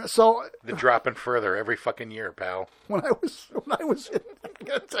 So they're dropping further every fucking year, pal. When I was I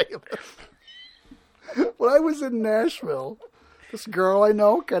gotta tell you this. When I was in Nashville, this girl I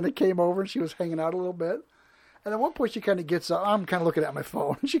know kind of came over and she was hanging out a little bit. And at one point she kind of gets up. I'm kind of looking at my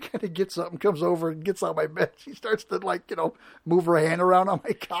phone. She kind of gets up and comes over and gets out of my bed. She starts to move her hand around on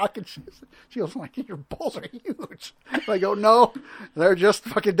my cock. And she goes like, your balls are huge. And I go, no, they're just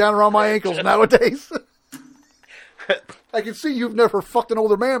fucking down around my ankles nowadays. I can see you've never fucked an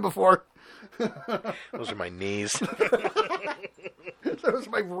older man before. Those are my knees. Those are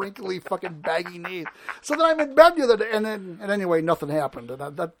my wrinkly fucking baggy knees. So then I'm in bed the other day, and anyway, nothing happened.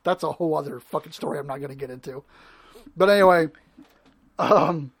 And that's a whole other fucking story I'm not going to get into. But anyway,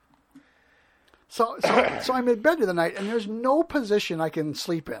 so I'm in bed the other night, and there's no position I can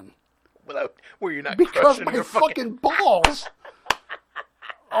sleep in. Where you're not because crushing my your fucking balls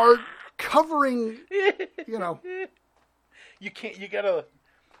are covering, You can't. You gotta.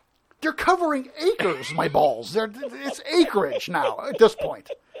 They're covering acres. My balls. It's acreage now at this point.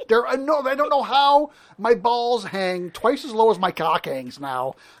 I don't know how my balls hang twice as low as my cock hangs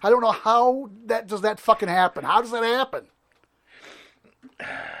now. I don't know how does that fucking happen. How does that happen?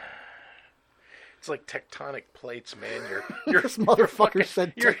 It's like tectonic plates, man. Your this motherfucker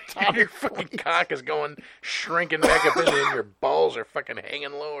said tectonic your fucking cock is shrinking back up in, and your balls are fucking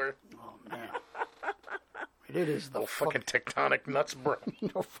hanging lower. Oh man. It is the no fucking tectonic nuts, bro.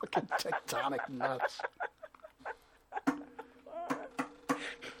 No fucking tectonic nuts.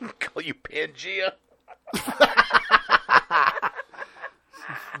 Call you Pangea.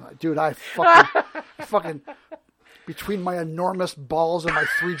 Dude, I fucking between my enormous balls and my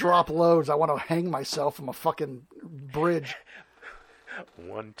 3-drop loads, I want to hang myself from a fucking bridge.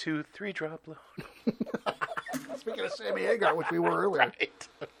 1, 2, 3 drop load. Speaking of Sammy Hagar, which we were earlier. Right.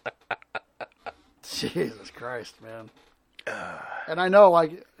 Jesus Christ, man. And I know,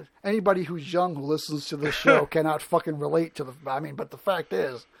 like, anybody who's young who listens to this show cannot fucking relate to but the fact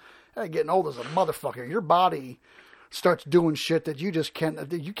is, getting old as a motherfucker, your body starts doing shit that you just can't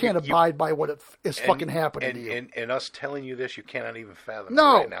abide by what is fucking happening to you. And us telling you this, you cannot even fathom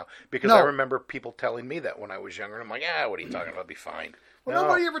No. right now. Because I remember people telling me that when I was younger, and I'm like, what are you talking about? I'll be fine. Well,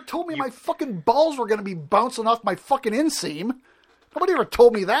 nobody ever told me my fucking balls were going to be bouncing off my fucking inseam. Nobody ever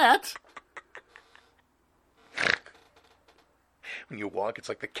told me that. When you walk, it's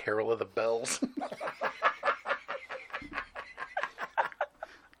like the carol of the bells.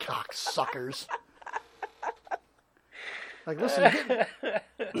 Cocksuckers.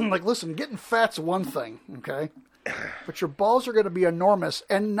 Getting fat's one thing, okay? But your balls are going to be enormous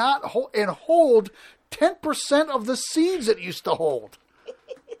and hold 10% of the seeds it used to hold.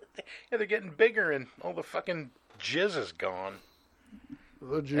 Yeah, they're getting bigger, and all the fucking jizz is gone.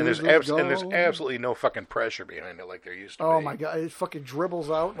 And there's absolutely no fucking pressure behind it like there used to be. Oh my god, it fucking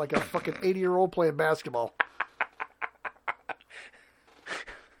dribbles out like a fucking 80-year-old playing basketball.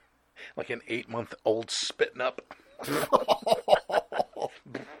 Like an 8-month-old spitting up.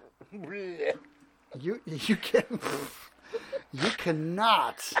 You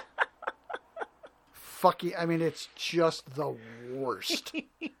cannot fucking, it's just the worst.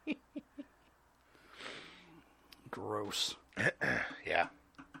 Gross. Yeah.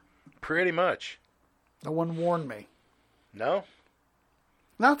 Pretty much. No one warned me. No?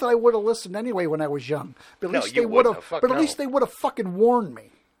 Not that I would have listened anyway when I was young. But at least you they would have. wouldn't have. But at least they would have fucking warned me.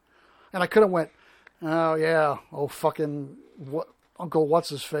 And I could have went, oh yeah, fucking Uncle what's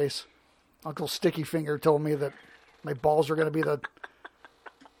his face, Uncle Sticky Finger told me that my balls are going to be the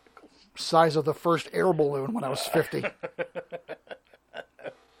size of the first air balloon when I was 50.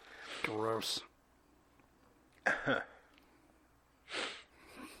 Gross.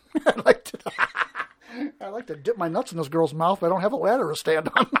 I like to dip my nuts in this girl's mouth, but I don't have a ladder to stand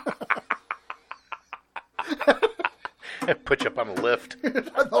on. Put you up on a lift. On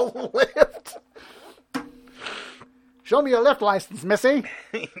the lift. Show me your lift license, Missy.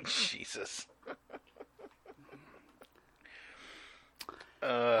 Jesus.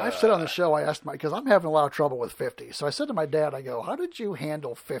 I've said on the show, I asked because I'm having a lot of trouble with 50. So I said to my dad, I go, how did you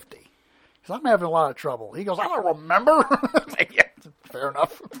handle 50? Because I'm having a lot of trouble. He goes, I don't remember. Yeah. Fair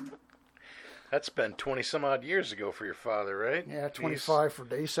enough. That's been 20 some odd years ago for your father, right? Yeah, 25 for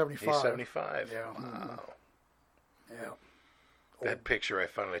day 75. Day 75. Yeah. Wow. Yeah. That picture I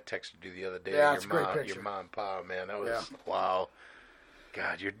finally texted you the other day. Yeah, it's a great picture. Your mom and pa, man. That was, wow.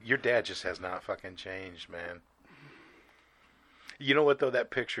 God, your dad just has not fucking changed, man. You know what, though?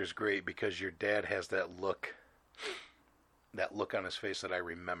 That picture is great because your dad has that look on his face that I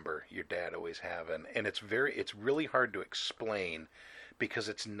remember your dad always having. And it's really hard to explain because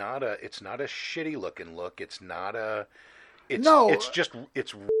it's not a shitty looking look. It's just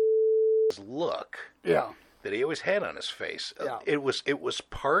look. Yeah. That he always had on his face. Yeah. It was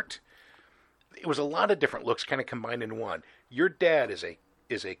a lot of different looks kind of combined in one. Your dad is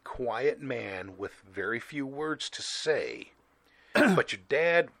a quiet man with very few words to say. But your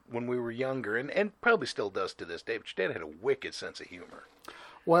dad, when we were younger, and probably still does to this day, but your dad had a wicked sense of humor.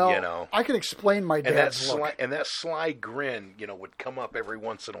 Well, I can explain my dad's look. And that sly grin, would come up every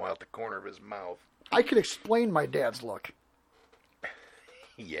once in a while at the corner of his mouth. I can explain my dad's look.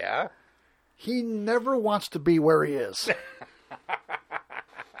 Yeah? He never wants to be where he is.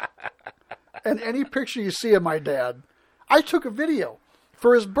 And any picture you see of my dad, I took a video.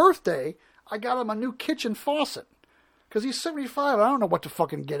 For his birthday, I got him a new kitchen faucet. Because he's 75, I don't know what to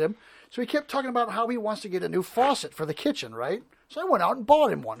fucking get him. So he kept talking about how he wants to get a new faucet for the kitchen, right? So I went out and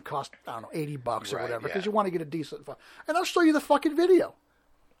bought him one. Cost, I don't know, $80 or whatever. Because you want to get a decent faucet. And I'll show you the fucking video.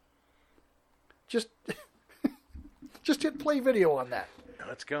 Just hit play video on that.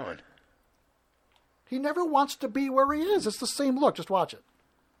 Oh, it's going. He never wants to be where he is. It's the same look. Just watch it.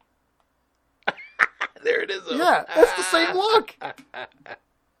 There it is. Yeah, it's the same look.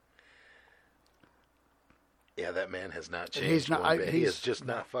 Yeah, that man has not changed. He has just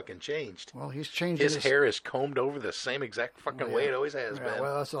not fucking changed. Well, he's changed. His hair is combed over the same exact fucking way it always has been.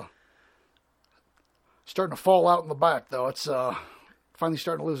 Well, that's starting to fall out in the back, though. It's finally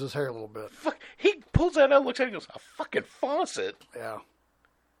starting to lose his hair a little bit. Fuck, he pulls that out and looks at it and goes, a fucking faucet? Yeah.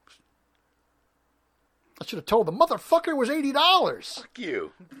 I should have told the motherfucker it was $80. Fuck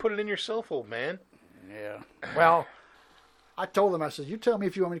you. Put it in yourself, old man. Yeah. Well, I told him, I said, you tell me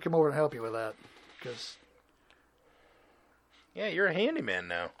if you want me to come over and help you with that. Because, Yeah, you're a handyman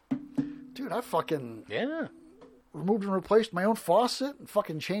now. dude, I fucking Yeah. removed and replaced my own faucet and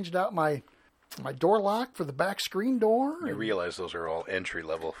fucking changed out my door lock for the back screen door. You and realize those are all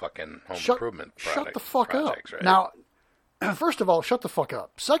entry-level fucking home shut, improvement shut the fuck projects, up. right? Now, first of all, shut the fuck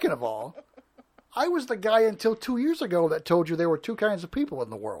up. Second of all, I was the guy until 2 years ago that told you there were two kinds of people in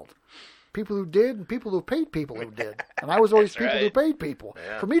the world. People who did and people who paid people who did. And I was always people who right. paid people.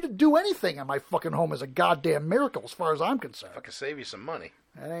 Yeah. For me to do anything in my fucking home is a goddamn miracle as far as I'm concerned. Fucking save you some money.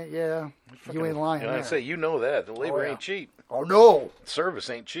 That ain't, yeah, you ain't lying And I'd there. say, you know that. The labor yeah. ain't cheap. Oh, no. Service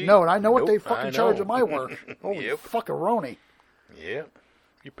ain't cheap. No, and I know what Nope, they I fucking charge know. at my work. Holy Yep. fuckaroni. Yeah.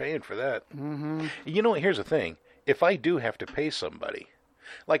 You're paying for that. Mm-hmm. You know what? Here's the thing. If I do have to pay somebody,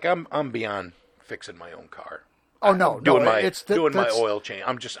 like I'm beyond fixing my own car. Oh, no. Doing no, my it's doing my that's- oil change.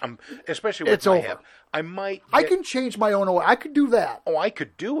 I'm especially with It's my over. hip. I might. I get- can change my own oil. I could do that. Oh, I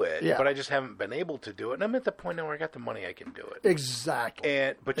could do it, Yeah. but I just haven't been able to do it. And I'm at the point now where I got the money, I can do it.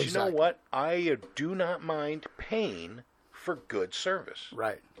 Exactly. But you Exactly. know what? I do not mind paying for good service.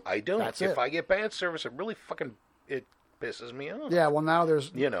 Right. I don't. That's If it. I get bad service, it really fucking it pisses me off. Yeah, well, now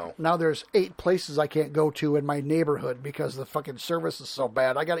there's You know. 8 places I can't go to in my neighborhood because the fucking service is so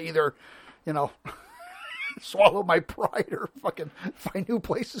bad. I got to either, swallow my pride or fucking find new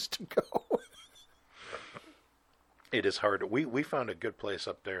places to go. It is hard. We found a good place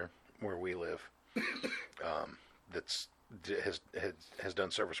up there where we live. Has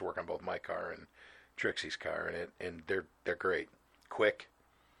done service work on both my car and Trixie's car, and they're great, quick.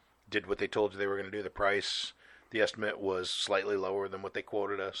 Did what they told you they were going to do. The price, the estimate was slightly lower than what they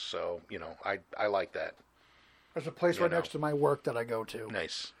quoted us. So I like that. There's a place You right know. next to my work that I go to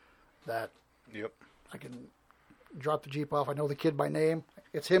Nice. that Yep. I can drop the Jeep off. I know the kid by name.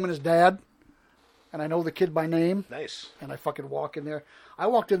 It's him and his dad, and I know the kid by name. Nice. And I fucking walk in there. I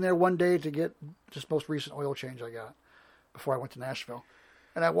walked in there one day to get this most recent oil change I got before I went to Nashville.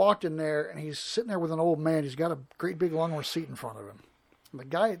 And I walked in there, and he's sitting there with an old man. He's got a great big long receipt in front of him.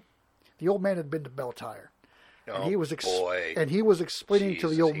 And the old man had been to Bell Tire. And he was boy. and he was explaining to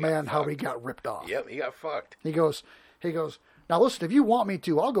Jesus, the old he got man how fucked. he got ripped off. Yep, he got fucked. He goes, now listen, if you want me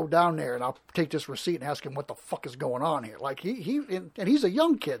to, I'll go down there and I'll take this receipt and ask him what the fuck is going on here. Like and he's a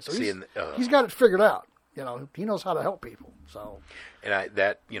young kid, so he's got it figured out. He knows how to help people. So, And I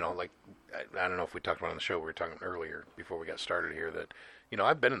don't know if we talked about it on the show. We were talking earlier before we got started here that,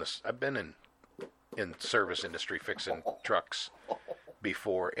 I've been in service industry fixing trucks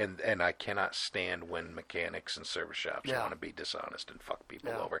before, and I cannot stand when mechanics and service shops want to be dishonest and fuck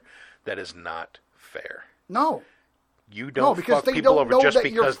people over. That is not fair. no. You don't because fuck they people don't over know just that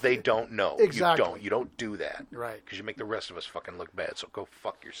you're- because they don't know. Exactly. You don't do that. Right. Because you make the rest of us fucking look bad. So go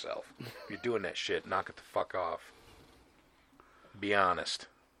fuck yourself. If you're doing that shit, knock it the fuck off. Be honest.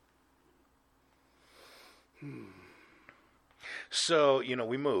 So,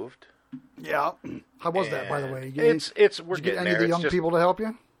 we moved. Yeah. How was that, by the way? We're did you get getting any there. of the It's young just, people to help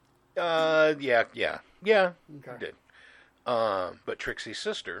you? Yeah. Okay. Did. But Trixie's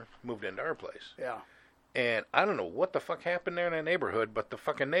sister moved into our place. Yeah. And I don't know what the fuck happened there in that neighborhood, but the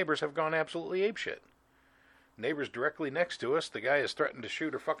fucking neighbors have gone absolutely apeshit. Neighbors directly next to us, the guy has threatened to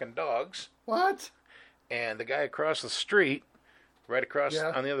shoot her fucking dogs. What? And the guy across the street, right across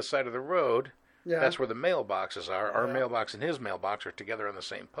on the other side of the road, that's where the mailboxes are. Our mailbox and his mailbox are together on the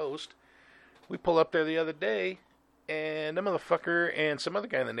same post. We pull up there the other day, and the motherfucker and some other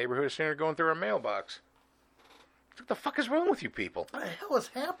guy in the neighborhood is sitting there going through our mailbox. What the fuck is wrong with you people? What the hell is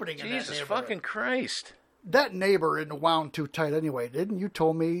happening in that Jesus neighborhood? fucking Christ. That neighbor isn't wound too tight anyway, didn't you?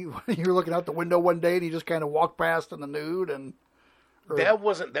 Told me when you were looking out the window one day and he just kind of walked past in the nude and... That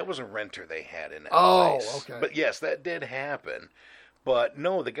wasn't a renter they had in that place. Okay. But yes, that did happen. But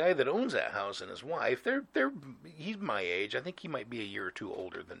no, the guy that owns that house and his wife, he's my age. I think he might be a year or two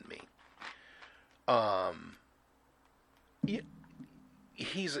older than me.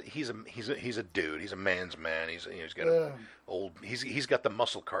 He's a dude. He's a man's man. He's got he's got the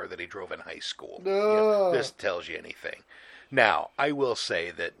muscle car that he drove in high school. This tells you anything. Now, I will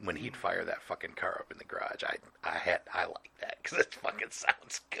say that when he'd fire that fucking car up in the garage, I like that because it fucking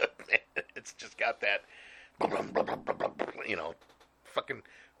sounds good, man. It's just got that, fucking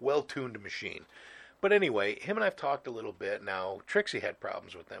well-tuned machine. But anyway, him and I've talked a little bit. Now, Trixie had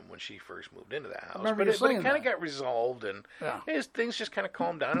problems with them when she first moved into the house. But it kind of got resolved, and things just kind of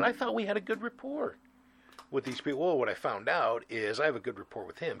calmed down. And I thought we had a good rapport with these people. Well, what I found out is I have a good rapport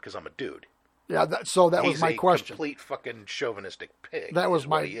with him because I'm a dude. Yeah, that was my question. He's a complete fucking chauvinistic pig. That was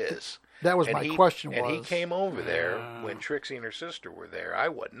what he is. That was my question. And he came over there when Trixie and her sister were there. I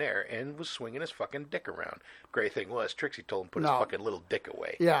wasn't there, and was swinging his fucking dick around. Great thing was, Trixie told him to put his fucking little dick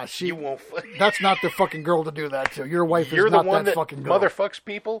away. Yeah, you won't. That's not the fucking girl to do that to. Your wife You're is not the one that fucking girl. Motherfucks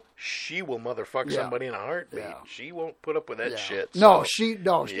people. She will motherfuck somebody in a heartbeat. Yeah. She won't put up with that shit. No, so.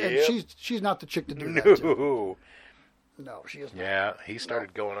 and she's not the chick to do that to. No, she is not. Yeah, he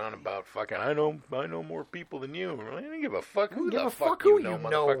started going on about fucking. I know more people than you. I don't give a fuck who the fuck you know,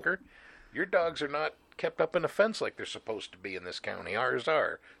 motherfucker. Your dogs are not kept up in a fence like they're supposed to be in this county. Ours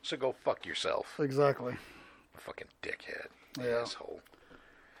are. So go fuck yourself. Exactly. Fucking dickhead. Yeah. Asshole.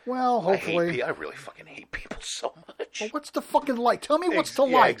 Well, hopefully. I really fucking hate people so much. Well, what's the fucking like? Tell me what's to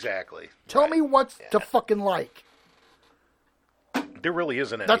like. Exactly. Tell me what's to fucking like. There really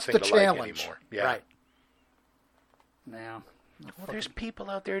isn't anything That's the to challenge. like anymore. Yeah. Right. Now. Well, there's people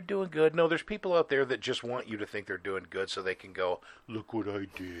out there doing good. No, there's people out there that just want you to think they're doing good so they can go, look what I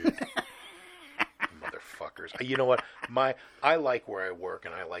did. Motherfuckers. You know what? I like where I work,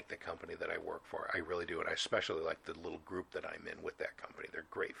 and I like the company that I work for. I really do, and I especially like the little group that I'm in with that company. They're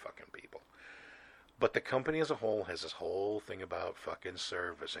great fucking people. But the company as a whole has this whole thing about fucking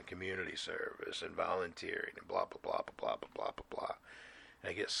service and community service and volunteering and blah, blah, blah, blah, blah, blah, blah, blah. And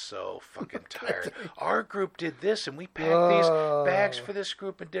I get so fucking tired. Our group did this, and we packed these bags for this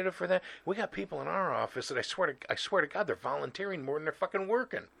group and did it for that. We got people in our office that I swear to God, they're volunteering more than they're fucking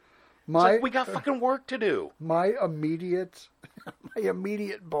working. It's like we got fucking work to do. My immediate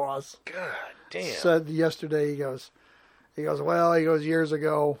boss God damn. said yesterday, he goes, years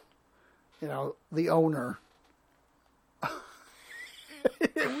ago, the owner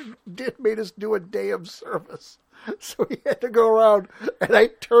made us do a day of service. So he had to go around, and I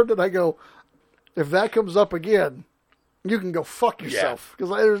turned and I go, if that comes up again, you can go fuck yourself.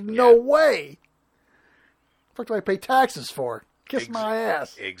 Because there's no way. What do I pay taxes for? Kiss my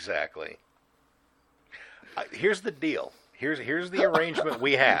ass. Exactly. Here's the deal. Here's the arrangement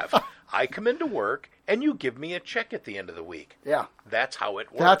we have. I come into work, and you give me a check at the end of the week. Yeah. That's how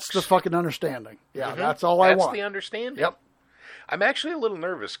it works. That's the fucking understanding. Yeah, that's all I want. That's the understanding. Yep. I'm actually a little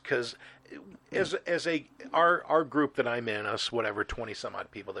nervous because our group that I'm in, us whatever 20 some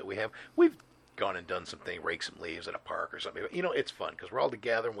odd people that we have, we've gone and done something, rake some leaves at a park or something. It's fun because we're all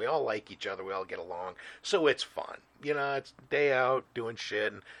together and we all like each other, we all get along, so it's fun. It's day out doing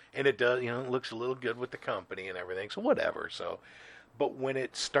shit, and it does. It looks a little good with the company and everything, so whatever. So, but when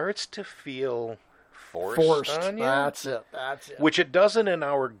it starts to feel forced on you, that's it. Which it doesn't in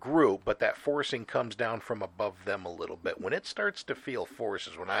our group, but that forcing comes down from above them a little bit. When it starts to feel forced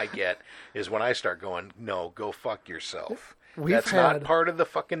is when I start going, no, go fuck yourself. That's not part of the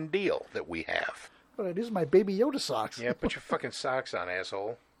fucking deal that we have. But these are my Baby Yoda socks. Yeah, put your fucking socks on,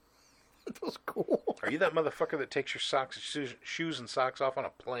 asshole. Those cool. Are you that motherfucker that takes your shoes and socks off on a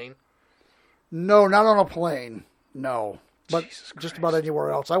plane? No, not on a plane. No. But Jesus just Christ. about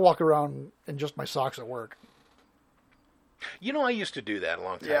anywhere else. I walk around in just my socks at work. I used to do that a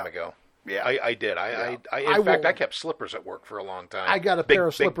long time ago. Yeah. I did. In fact, I kept slippers at work for a long time. I got a pair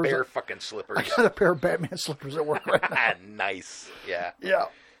of slippers. Big bear fucking slippers. I got a pair of Batman slippers at work right now. Nice. Yeah. Yeah.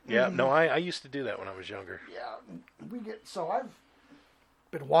 Yeah. No, I used to do that when I was younger. Yeah. I've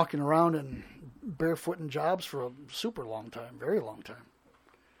been walking around in barefoot in jobs for a super long time. Very long time.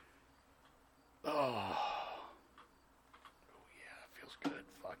 Oh. Feels good.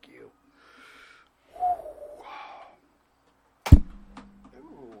 Fuck you.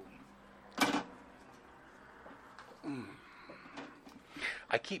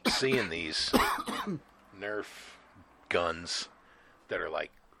 I keep seeing these Nerf guns that are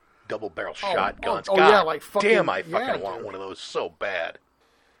like double barrel shotguns. Oh, God yeah, like fucking, damn, I fucking want dude. one of those so bad.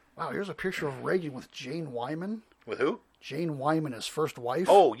 Wow, here's a picture of Reagan with Jane Wyman. With who? Jane Wyman, his first wife.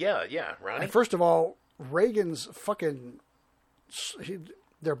 Oh, yeah, Ronnie. And first of all, Reagan's fucking...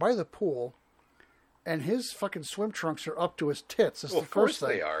 they're by the pool, and his fucking swim trunks are up to his tits. That's the first thing.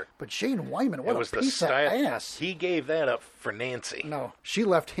 Of course they are. But Jane Wyman, what a piece of ass. He gave that up for Nancy. No, she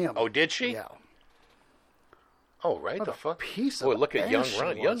left him. Oh, did she? Yeah. Oh, right, what the a fuck? Piece Boy, of look at young ass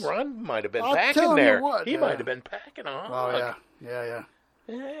Ron. she Young was. Ron might have been I'll packing tell you there. what, He yeah. might have been packing on. Oh, yeah. Yeah.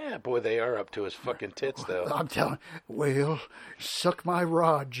 Yeah, boy, they are up to his fucking tits, though. I'm telling you, well, suck my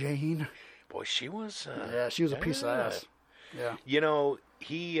rod, Jane. Boy, she was... yeah, she was a piece of ass. Yeah.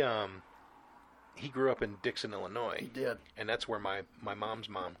 He grew up in Dixon, Illinois. He did. And that's where my mom's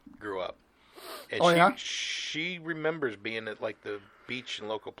mom grew up. And she remembers being at, like, the beach and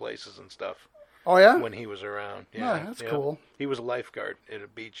local places and stuff. Oh, yeah? When he was around. Yeah, that's cool. He was a lifeguard at a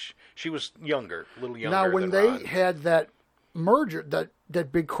beach. She was younger, a little younger now, when than they Ron. had that merger,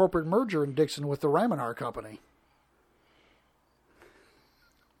 that big corporate merger in Dixon with the Raminar Company.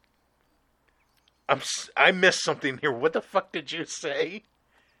 I missed something here. What the fuck did you say?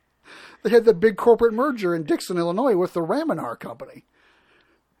 They had the big corporate merger in Dixon, Illinois with the Raminar Company.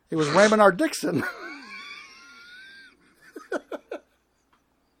 It was Raminar Dixon.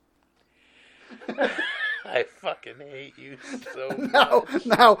 I fucking hate you so much.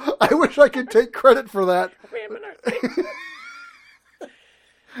 Now, I wish I could take credit for that.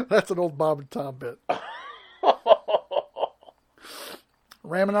 That's an old Bob and Tom bit.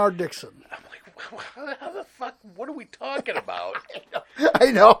 Raminar Dixon. I'm like, how the fuck? What are we talking about?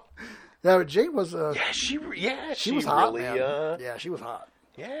 I know. Yeah, but Jane was. She was hot, really. man. Yeah, she was hot.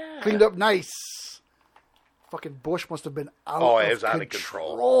 Yeah. Cleaned up nice. Fucking Bush must have been out it was out of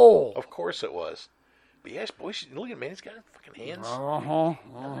control. Of course it was. But yes, Bush, look at man, he's got fucking hands.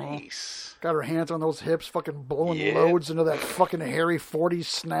 Nice. Got her hands on those hips, fucking blowing loads into that fucking hairy 40s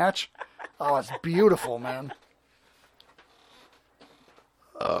snatch. Oh, it's beautiful, man.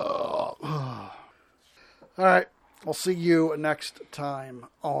 All right. I'll see you next time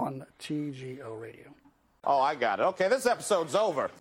on TGO Radio. Oh, I got it. Okay, this episode's over.